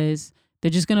Trump says, they're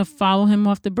just going to follow him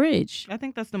off the bridge. I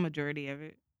think that's the majority of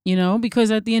it. You know, because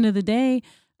at the end of the day,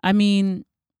 I mean,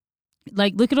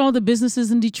 like, look at all the businesses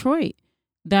in Detroit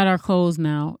that are closed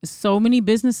now. So many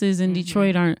businesses in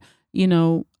Detroit aren't, you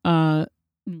know,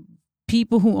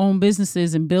 people who own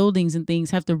businesses and buildings and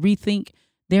things have to rethink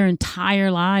their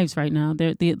entire lives right now.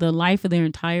 The life of their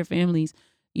entire families,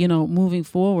 you know, moving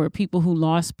forward. People who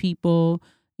lost people,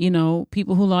 you know,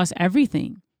 people who lost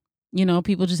everything. You know,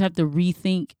 people just have to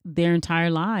rethink their entire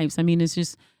lives. I mean, it's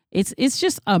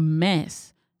just a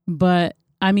mess. But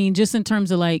I mean, just in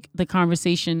terms of like the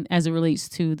conversation as it relates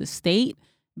to the state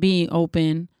being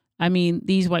open, I mean,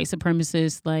 these white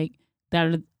supremacists like that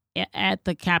are at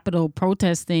the Capitol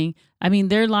protesting, I mean,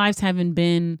 their lives haven't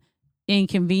been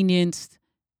inconvenienced.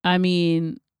 I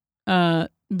mean,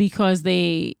 because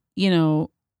they, you know,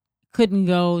 couldn't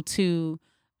go to,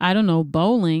 I don't know,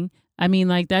 bowling. I mean,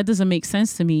 like, that doesn't make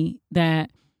sense to me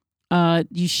that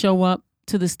you show up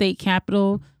to the state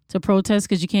capitol to protest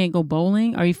because you can't go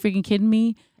bowling. Are you freaking kidding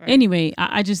me? Right. Anyway,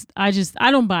 I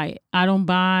don't buy it. I don't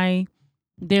buy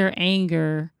their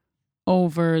anger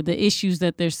over the issues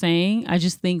that they're saying. I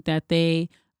just think that they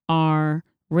are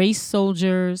race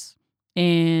soldiers,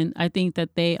 and I think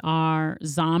that they are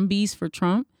zombies for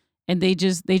Trump, and they're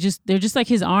just like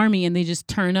his army, and they just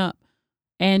turn up.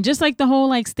 And just like the whole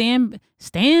like stand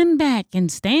back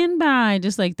and stand by,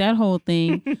 just like that whole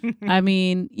thing. I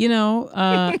mean, you know,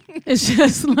 it's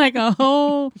just like a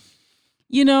whole,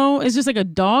 you know, it's just like a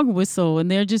dog whistle,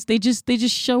 and they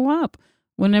just show up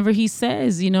whenever he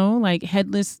says, you know, like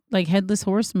headless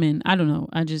horsemen. I don't know.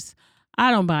 I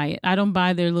don't buy it. I don't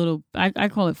buy their little, I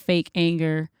call it fake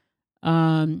anger.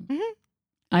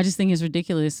 I just think it's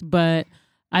ridiculous. But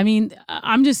I mean,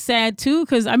 I'm just sad too,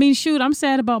 because I mean, shoot, I'm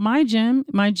sad about my gym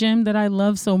that I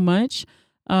love so much.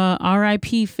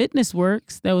 RIP Fitness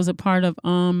Works, that was a part of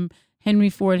Henry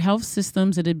Ford Health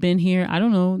Systems that had been here, I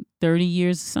don't know, 30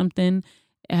 years or something.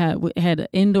 Had an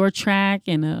indoor track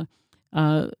and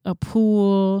a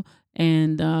pool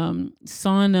and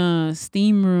sauna,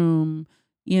 steam room,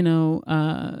 you know,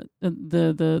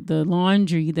 the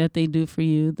laundry that they do for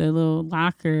you, the little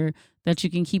locker that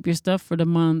you can keep your stuff for the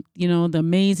month, you know, the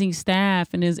amazing staff,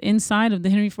 and is inside of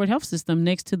the Henry Ford Health System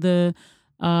next to the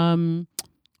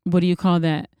what do you call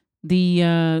that?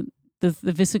 The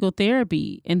physical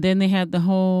therapy. And then they had the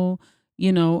whole,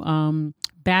 you know,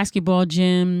 basketball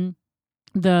gym,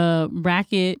 the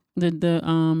racket,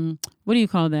 the what do you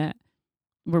call that?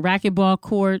 The racquetball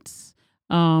courts,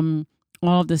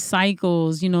 all the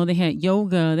cycles, you know, they had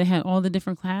yoga, they had all the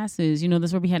different classes, you know,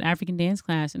 that's where we had African dance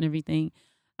class and everything.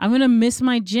 I'm going to miss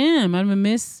my gym. I'm going to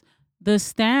miss the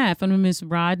staff. I'm going to miss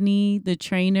Rodney, the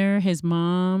trainer, his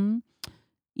mom,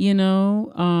 you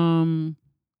know,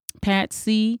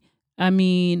 Patsy. I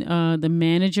mean, the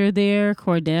manager there,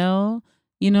 Cordell,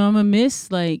 you know, I'm going to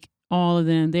miss like all of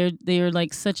them. They're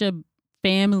like such a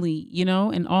family, you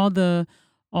know, and all the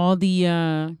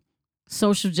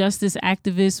social justice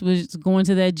activists was going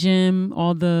to that gym.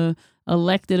 All the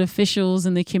elected officials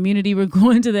in the community were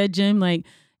going to that gym. Like,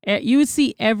 you would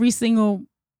see every single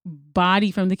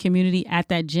body from the community at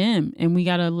that gym. And we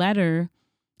got a letter,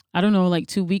 I don't know, like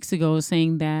 2 weeks ago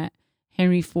saying that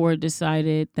Henry Ford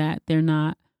decided that they're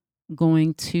not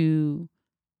going to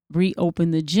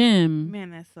reopen the gym.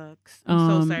 Man, that sucks.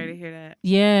 I'm so sorry to hear that.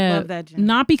 Yeah. Love that gym.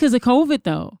 Not because of COVID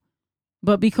though,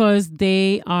 but because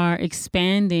they are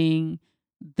expanding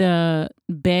the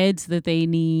beds that they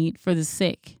need for the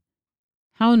sick.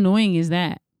 How annoying is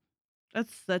that?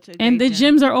 That's such a And the great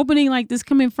gym. gyms are opening like this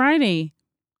coming Friday.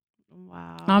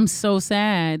 Wow. I'm so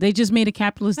sad. They just made a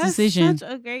capitalist That's decision.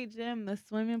 such a great gym. The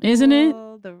swimming pool, Isn't it?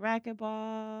 The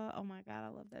racquetball. Oh my God, I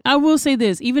love that. I will say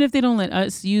this, even if they don't let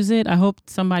us use it, I hope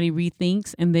somebody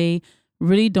rethinks and they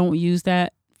really don't use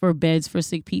that for beds for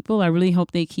sick people. I really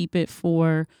hope they keep it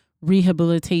for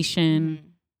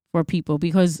rehabilitation for people,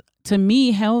 because to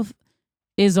me, health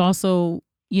is also,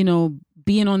 you know,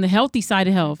 being on the healthy side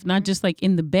of health, not just like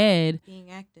in the bed, Being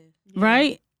active.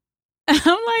 right? I'm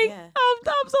like, Yeah.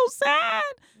 I'm so sad.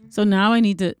 So now I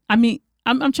need to, I'm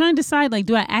trying to decide, like,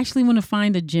 do I actually want to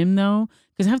find a gym though?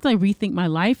 Because I have to like rethink my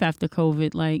life after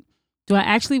COVID. Like, do I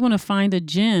actually want to find a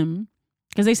gym?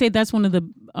 Because they say that's one of the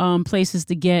places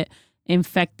to get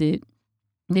infected.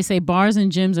 They say bars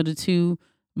and gyms are the two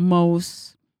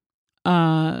most,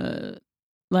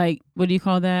 like, what do you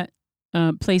call that?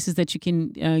 Places that you can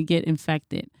get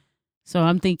infected. So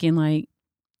I'm thinking, like,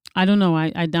 I don't know.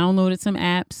 I downloaded some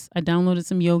apps. I downloaded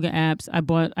some yoga apps. I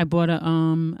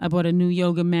bought a new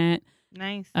yoga mat.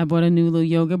 Nice. I bought a new little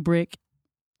yoga brick.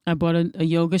 I bought a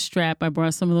yoga strap. I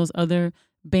bought some of those other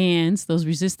bands, those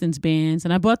resistance bands,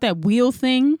 and I bought that wheel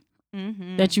thing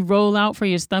that you roll out for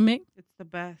your stomach. It's the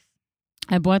best.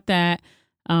 I bought that.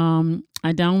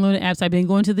 I downloaded apps. I've been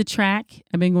going to the track.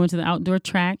 I've been going to the outdoor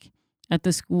track at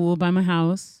the school by my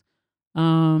house.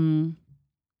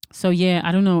 So yeah,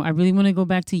 I don't know. I really want to go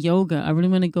back to yoga. I really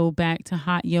want to go back to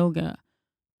hot yoga,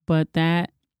 but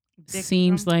that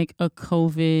seems like a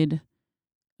COVID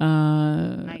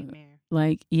nightmare.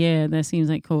 Like, yeah, that seems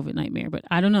like COVID nightmare. But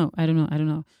I don't know.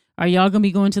 Are y'all gonna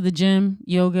be going to the gym,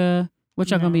 yoga? What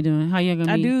y'all gonna be doing? How y'all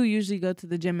gonna I be? do usually go to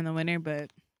the gym in the winter,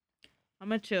 but I'm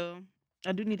gonna chill.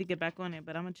 I do need to get back on it,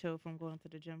 but I'm gonna chill from going to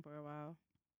the gym for a while.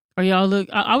 Or y'all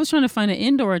I was trying to find an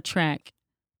indoor track.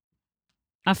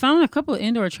 I found a couple of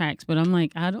indoor tracks, but I'm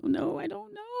like, I don't know.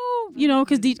 You know,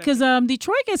 because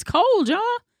Detroit gets cold, y'all.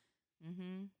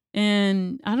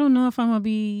 And I don't know if I'm gonna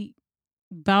be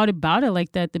about it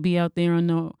like that to be out there on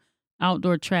the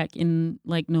outdoor track in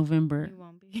like November. You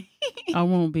won't be. I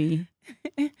won't be.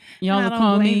 Y'all I will don't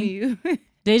call blame me. you.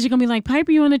 Deja gonna be like,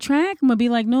 Piper, you on the track? I'm gonna be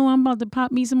like, no, I'm about to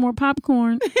pop me some more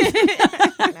popcorn.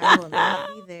 I will not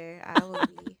be there. I will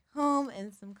be home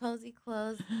in some cozy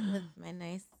clothes with my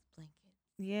nice blanket.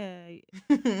 Yeah,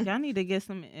 y'all need to get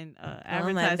some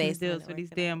advertising basement deals for these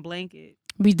working damn blankets.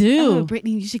 We do. Oh,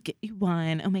 Brittany, you should get you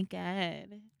one. Oh my God.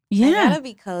 I Yeah. gotta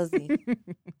be cozy.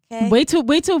 Okay. Wait till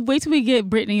we get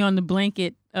Brittany on the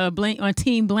blanket, on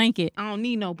Team Blanket. I don't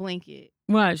need no blanket.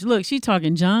 Watch, look, she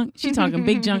talking junk. She talking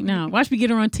big junk now. Watch me get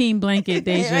her on Team Blanket,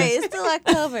 Deja. Right, it's still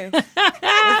October.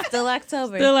 It's still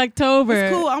October. Still October.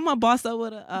 It's cool. I'm gonna boss up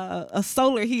with a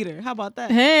solar heater. How about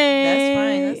that?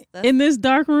 Hey, That's fine. in this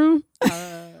dark room.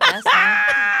 That's fine.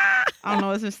 I don't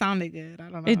know if it sounded good. I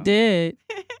don't know. It did.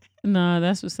 No,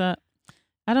 that's what's up.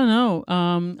 I don't know.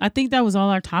 I think that was all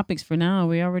our topics for now.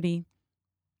 We already,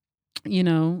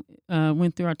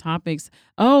 went through our topics.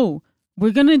 Oh,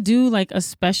 we're going to do like a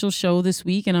special show this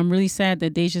week. And I'm really sad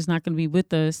that Deja's not going to be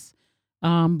with us.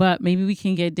 But maybe we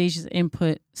can get Deja's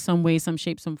input some way, some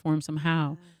shape, some form,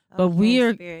 somehow. But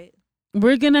we're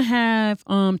going to have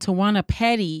Tawana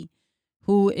Petty,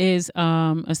 who is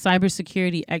a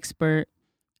cybersecurity expert,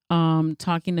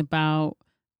 talking about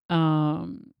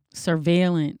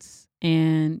surveillance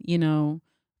and,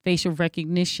 facial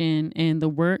recognition and the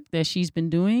work that she's been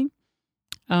doing.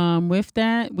 With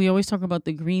that, we always talk about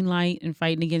the green light and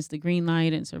fighting against the green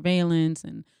light and surveillance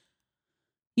and,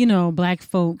 Black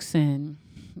folks and,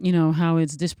 how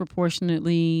it's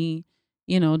disproportionately,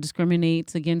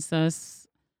 discriminates against us.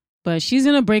 But she's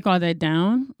going to break all that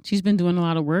down. She's been doing a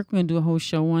lot of work. We're going to do a whole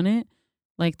show on it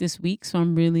like this week. So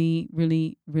I'm really,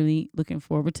 really, really looking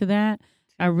forward to that.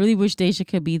 I really wish Deja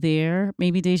could be there.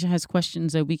 Maybe Deja has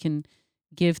questions that we can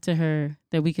give to her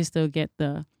that we can still get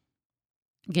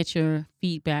your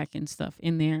feedback and stuff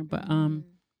in there.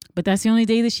 But that's the only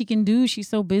day that she can do. She's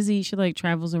so busy. She like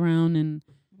travels around and,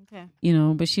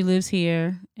 but she lives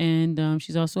here and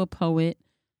she's also a poet.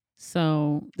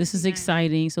 So this is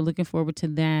exciting. So looking forward to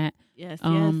that. Yes.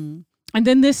 And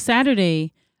then this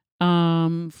Saturday,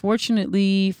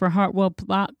 fortunately for Hartwell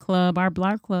Block Club, our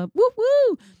block club,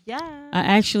 woo! Yeah. I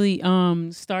actually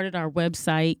started our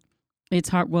website. It's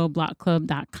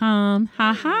hartwellblockclub.com.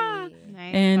 Ha ha. Nice.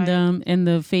 and fire. and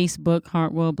the Facebook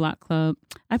Hartwell Block Club.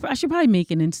 I should probably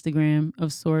make an Instagram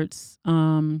of sorts.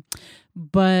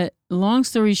 But long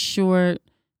story short,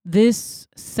 this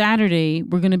Saturday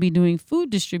we're going to be doing food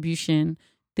distribution.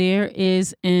 There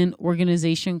is an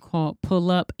organization called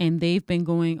Pull Up, and they've been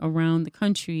going around the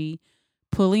country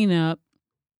pulling up,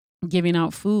 giving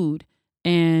out food.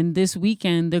 And this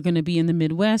weekend they're going to be in the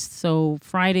Midwest. So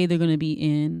Friday they're going to be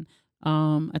in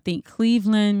I think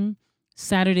Cleveland.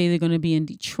 Saturday they're going to be in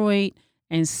Detroit,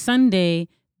 and Sunday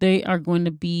they are going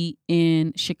to be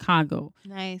in Chicago.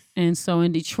 Nice. And so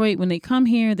in Detroit, when they come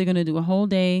here, they're going to do a whole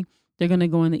day. They're going to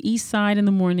go on the east side in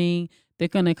the morning. They're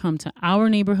going to come to our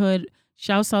neighborhood.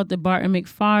 Shouts out to Barton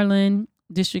McFarland,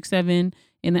 District 7,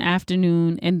 in the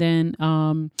afternoon. And then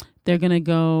they're going to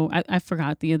go, I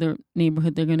forgot the other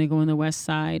neighborhood. They're going to go on the west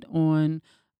side on,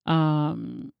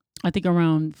 I think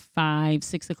around 5,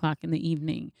 6 o'clock in the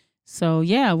evening. So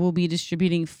yeah, we'll be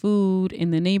distributing food in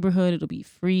the neighborhood. It'll be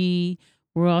free.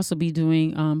 We'll also be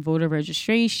doing voter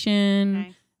registration.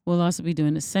 Nice. We'll also be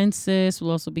doing the census.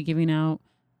 We'll also be giving out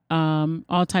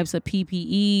all types of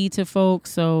PPE to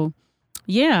folks. So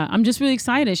yeah, I'm just really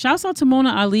excited. Shouts out to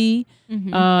Mona Ali,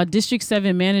 District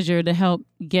 7 manager, to help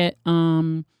get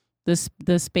the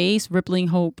space, Rippling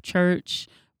Hope Church.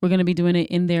 We're going to be doing it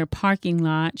in their parking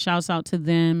lot. Shouts out to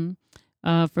them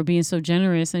for being so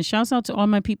generous. And shouts out to all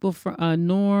my people, for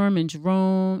Norm and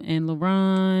Jerome and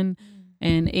LaRon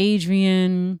and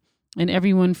Adrian and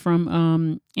everyone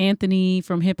from Anthony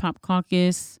from Hip Hop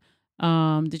Caucus,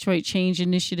 Detroit Change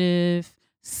Initiative,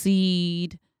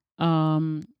 Seed,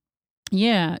 Barton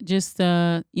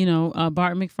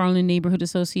McFarland Neighborhood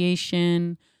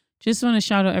Association. Just want to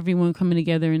shout out everyone coming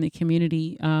together in the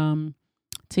community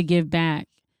to give back.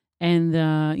 And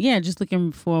just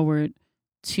looking forward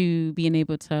to being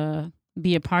able to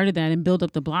be a part of that and build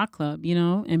up the block club,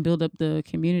 and build up the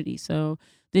community. So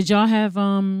did y'all have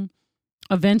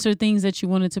events or things that you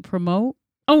wanted to promote?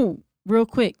 Oh, real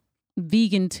quick,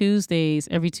 Vegan Tuesdays,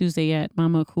 every Tuesday at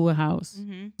Mama Akua House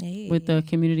with the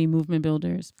community movement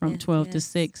builders from 12 to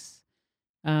 6,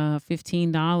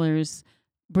 $15.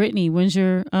 Brittany, when's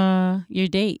your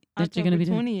date that you're going to be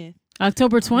doing? 20th.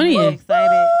 October 20th. I'm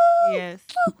excited. Yes.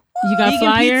 You got Vegan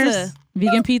flyers? pizza.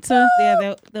 Vegan pizza?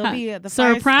 Yeah, they'll be the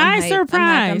surprise. I'm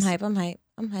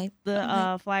hype.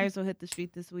 The flyers will hit the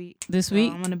street this week. This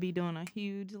week? I'm gonna be doing a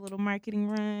huge little marketing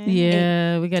run.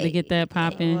 Yeah, we got to get that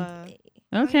popping.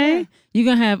 Okay. yeah. You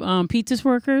gonna have pizza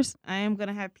twerkers? I am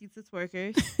gonna have pizza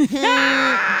twerkers.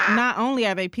 Not only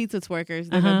are they pizza twerkers,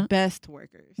 they're the best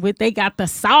twerkers. They got the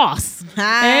sauce.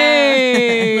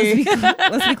 Hey. Hey.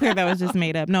 Let's be clear, that was just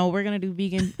made up. No, we're gonna do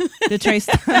vegan Detroit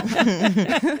style.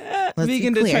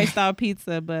 Vegan Detroit style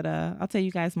pizza, but I'll tell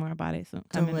you guys more about it soon.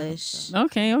 Delish.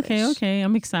 Okay.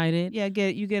 I'm excited. Yeah,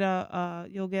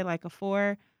 you'll get like a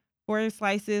four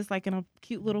slices, like in a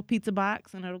cute little pizza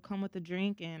box, and it'll come with a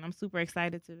drink. And I'm super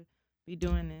excited to be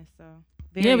doing this. So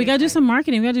yeah, we gotta do some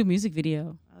marketing. We gotta do a music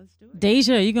video. Let's do it.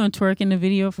 Deja, you gonna twerk in the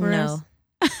video for us?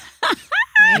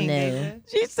 Dang, No. Deja.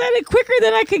 She said it quicker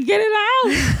than I could get it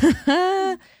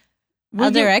out.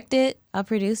 I'll direct it. I'll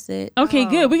produce it. Okay,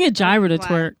 good. We get Gyra to Wow.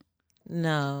 twerk.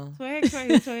 No. Twerk, twerk,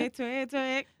 twerk,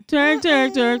 twerk,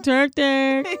 Twerk,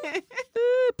 twerk.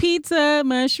 Ooh, pizza,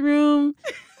 mushroom.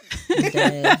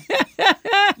 Dead.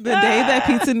 The day that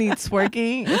pizza needs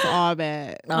twerking, it's all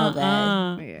bad. All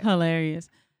bad. Yeah. Hilarious.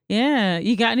 Yeah.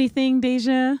 You got anything,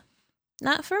 Deja?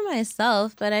 Not for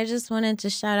myself, but I just wanted to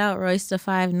shout out Royce the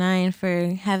 5'9"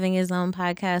 for having his own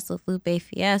podcast with Lupe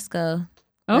Fiasco.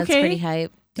 That's Okay. pretty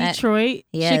hype. Detroit,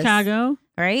 Yes. Chicago.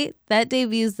 Right? That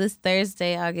debuts this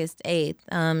Thursday, August 8th.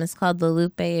 It's called The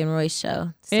Lupe and Royce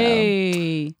Show. So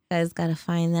Hey. you guys got to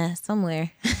find that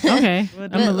somewhere. Okay. We'll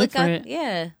I'm do going to But look for out, it.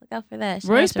 Yeah, look out for that.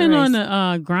 Shout Roy's out to been on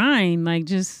Royce. the grind, like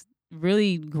just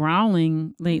really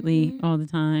growling lately all the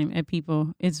time at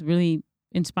people. It's really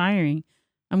inspiring.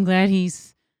 I'm glad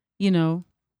he's,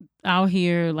 out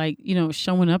here, like,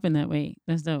 showing up in that way.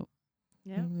 That's dope.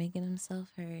 Yeah. Making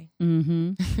himself heard.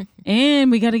 Mm-hmm.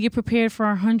 And we got to get prepared for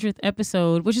our 100th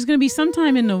episode, which is going to be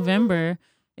sometime in November.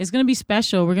 It's going to be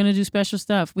special. We're going to do special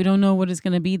stuff. We don't know what it's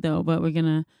going to be, though, but we're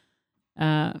going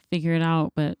to figure it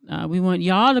out. But we want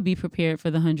y'all to be prepared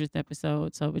for the 100th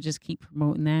episode. So we'll just keep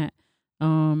promoting that.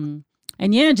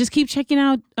 And yeah, just keep checking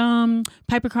out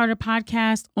Piper Carter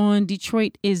Podcast on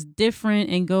Detroit is Different,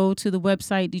 and go to the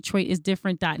website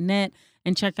detroitisdifferent.net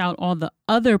and check out all the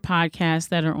other podcasts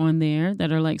that are on there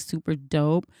that are like super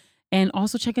dope. And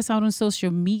also check us out on social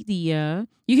media.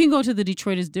 You can go to the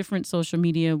Detroit is Different social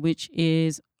media, which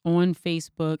is on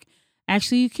Facebook.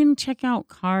 Actually, you can check out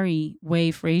Kari Way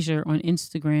Frazier on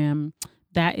Instagram.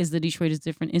 that is the Detroit is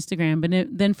Different Instagram. But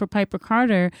then for Piper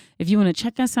Carter, if you want to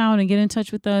check us out and get in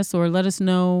touch with us or let us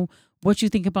know what you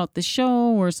think about the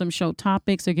show or some show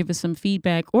topics or give us some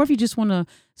feedback, or if you just want to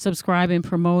subscribe and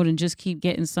promote and just keep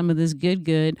getting some of this good,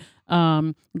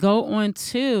 go on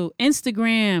to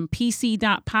Instagram,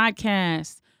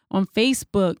 pc.podcast. On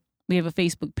Facebook, we have a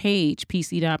Facebook page,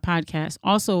 pc.podcast.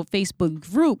 Also a Facebook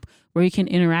group where you can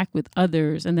interact with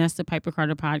others, and that's the Piper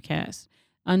Carter Podcast.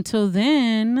 Until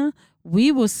then,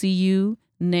 we will see you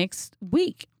next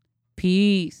week.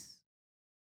 Peace.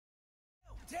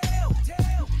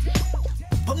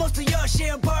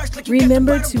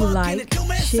 Remember to like,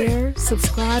 share,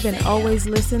 subscribe, and always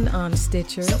listen on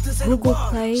Stitcher, Google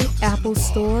Play, Apple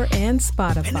Store, and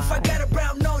Spotify. And if I got a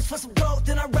brown nose for some gold,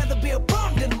 then I'd rather be a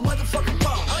bum than a motherfucking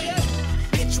bum. Oh yeah,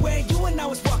 bitch, where you and I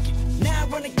was walking. Now I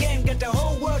run the game, got the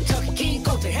whole world talking. King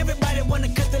Kunta, everybody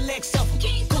wanna cut the legs off.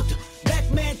 King Kunta,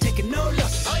 black man taking no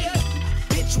losses. Oh yeah,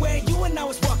 bitch, where you and I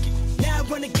was walking. Now I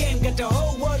run the game, got the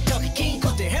whole world talking.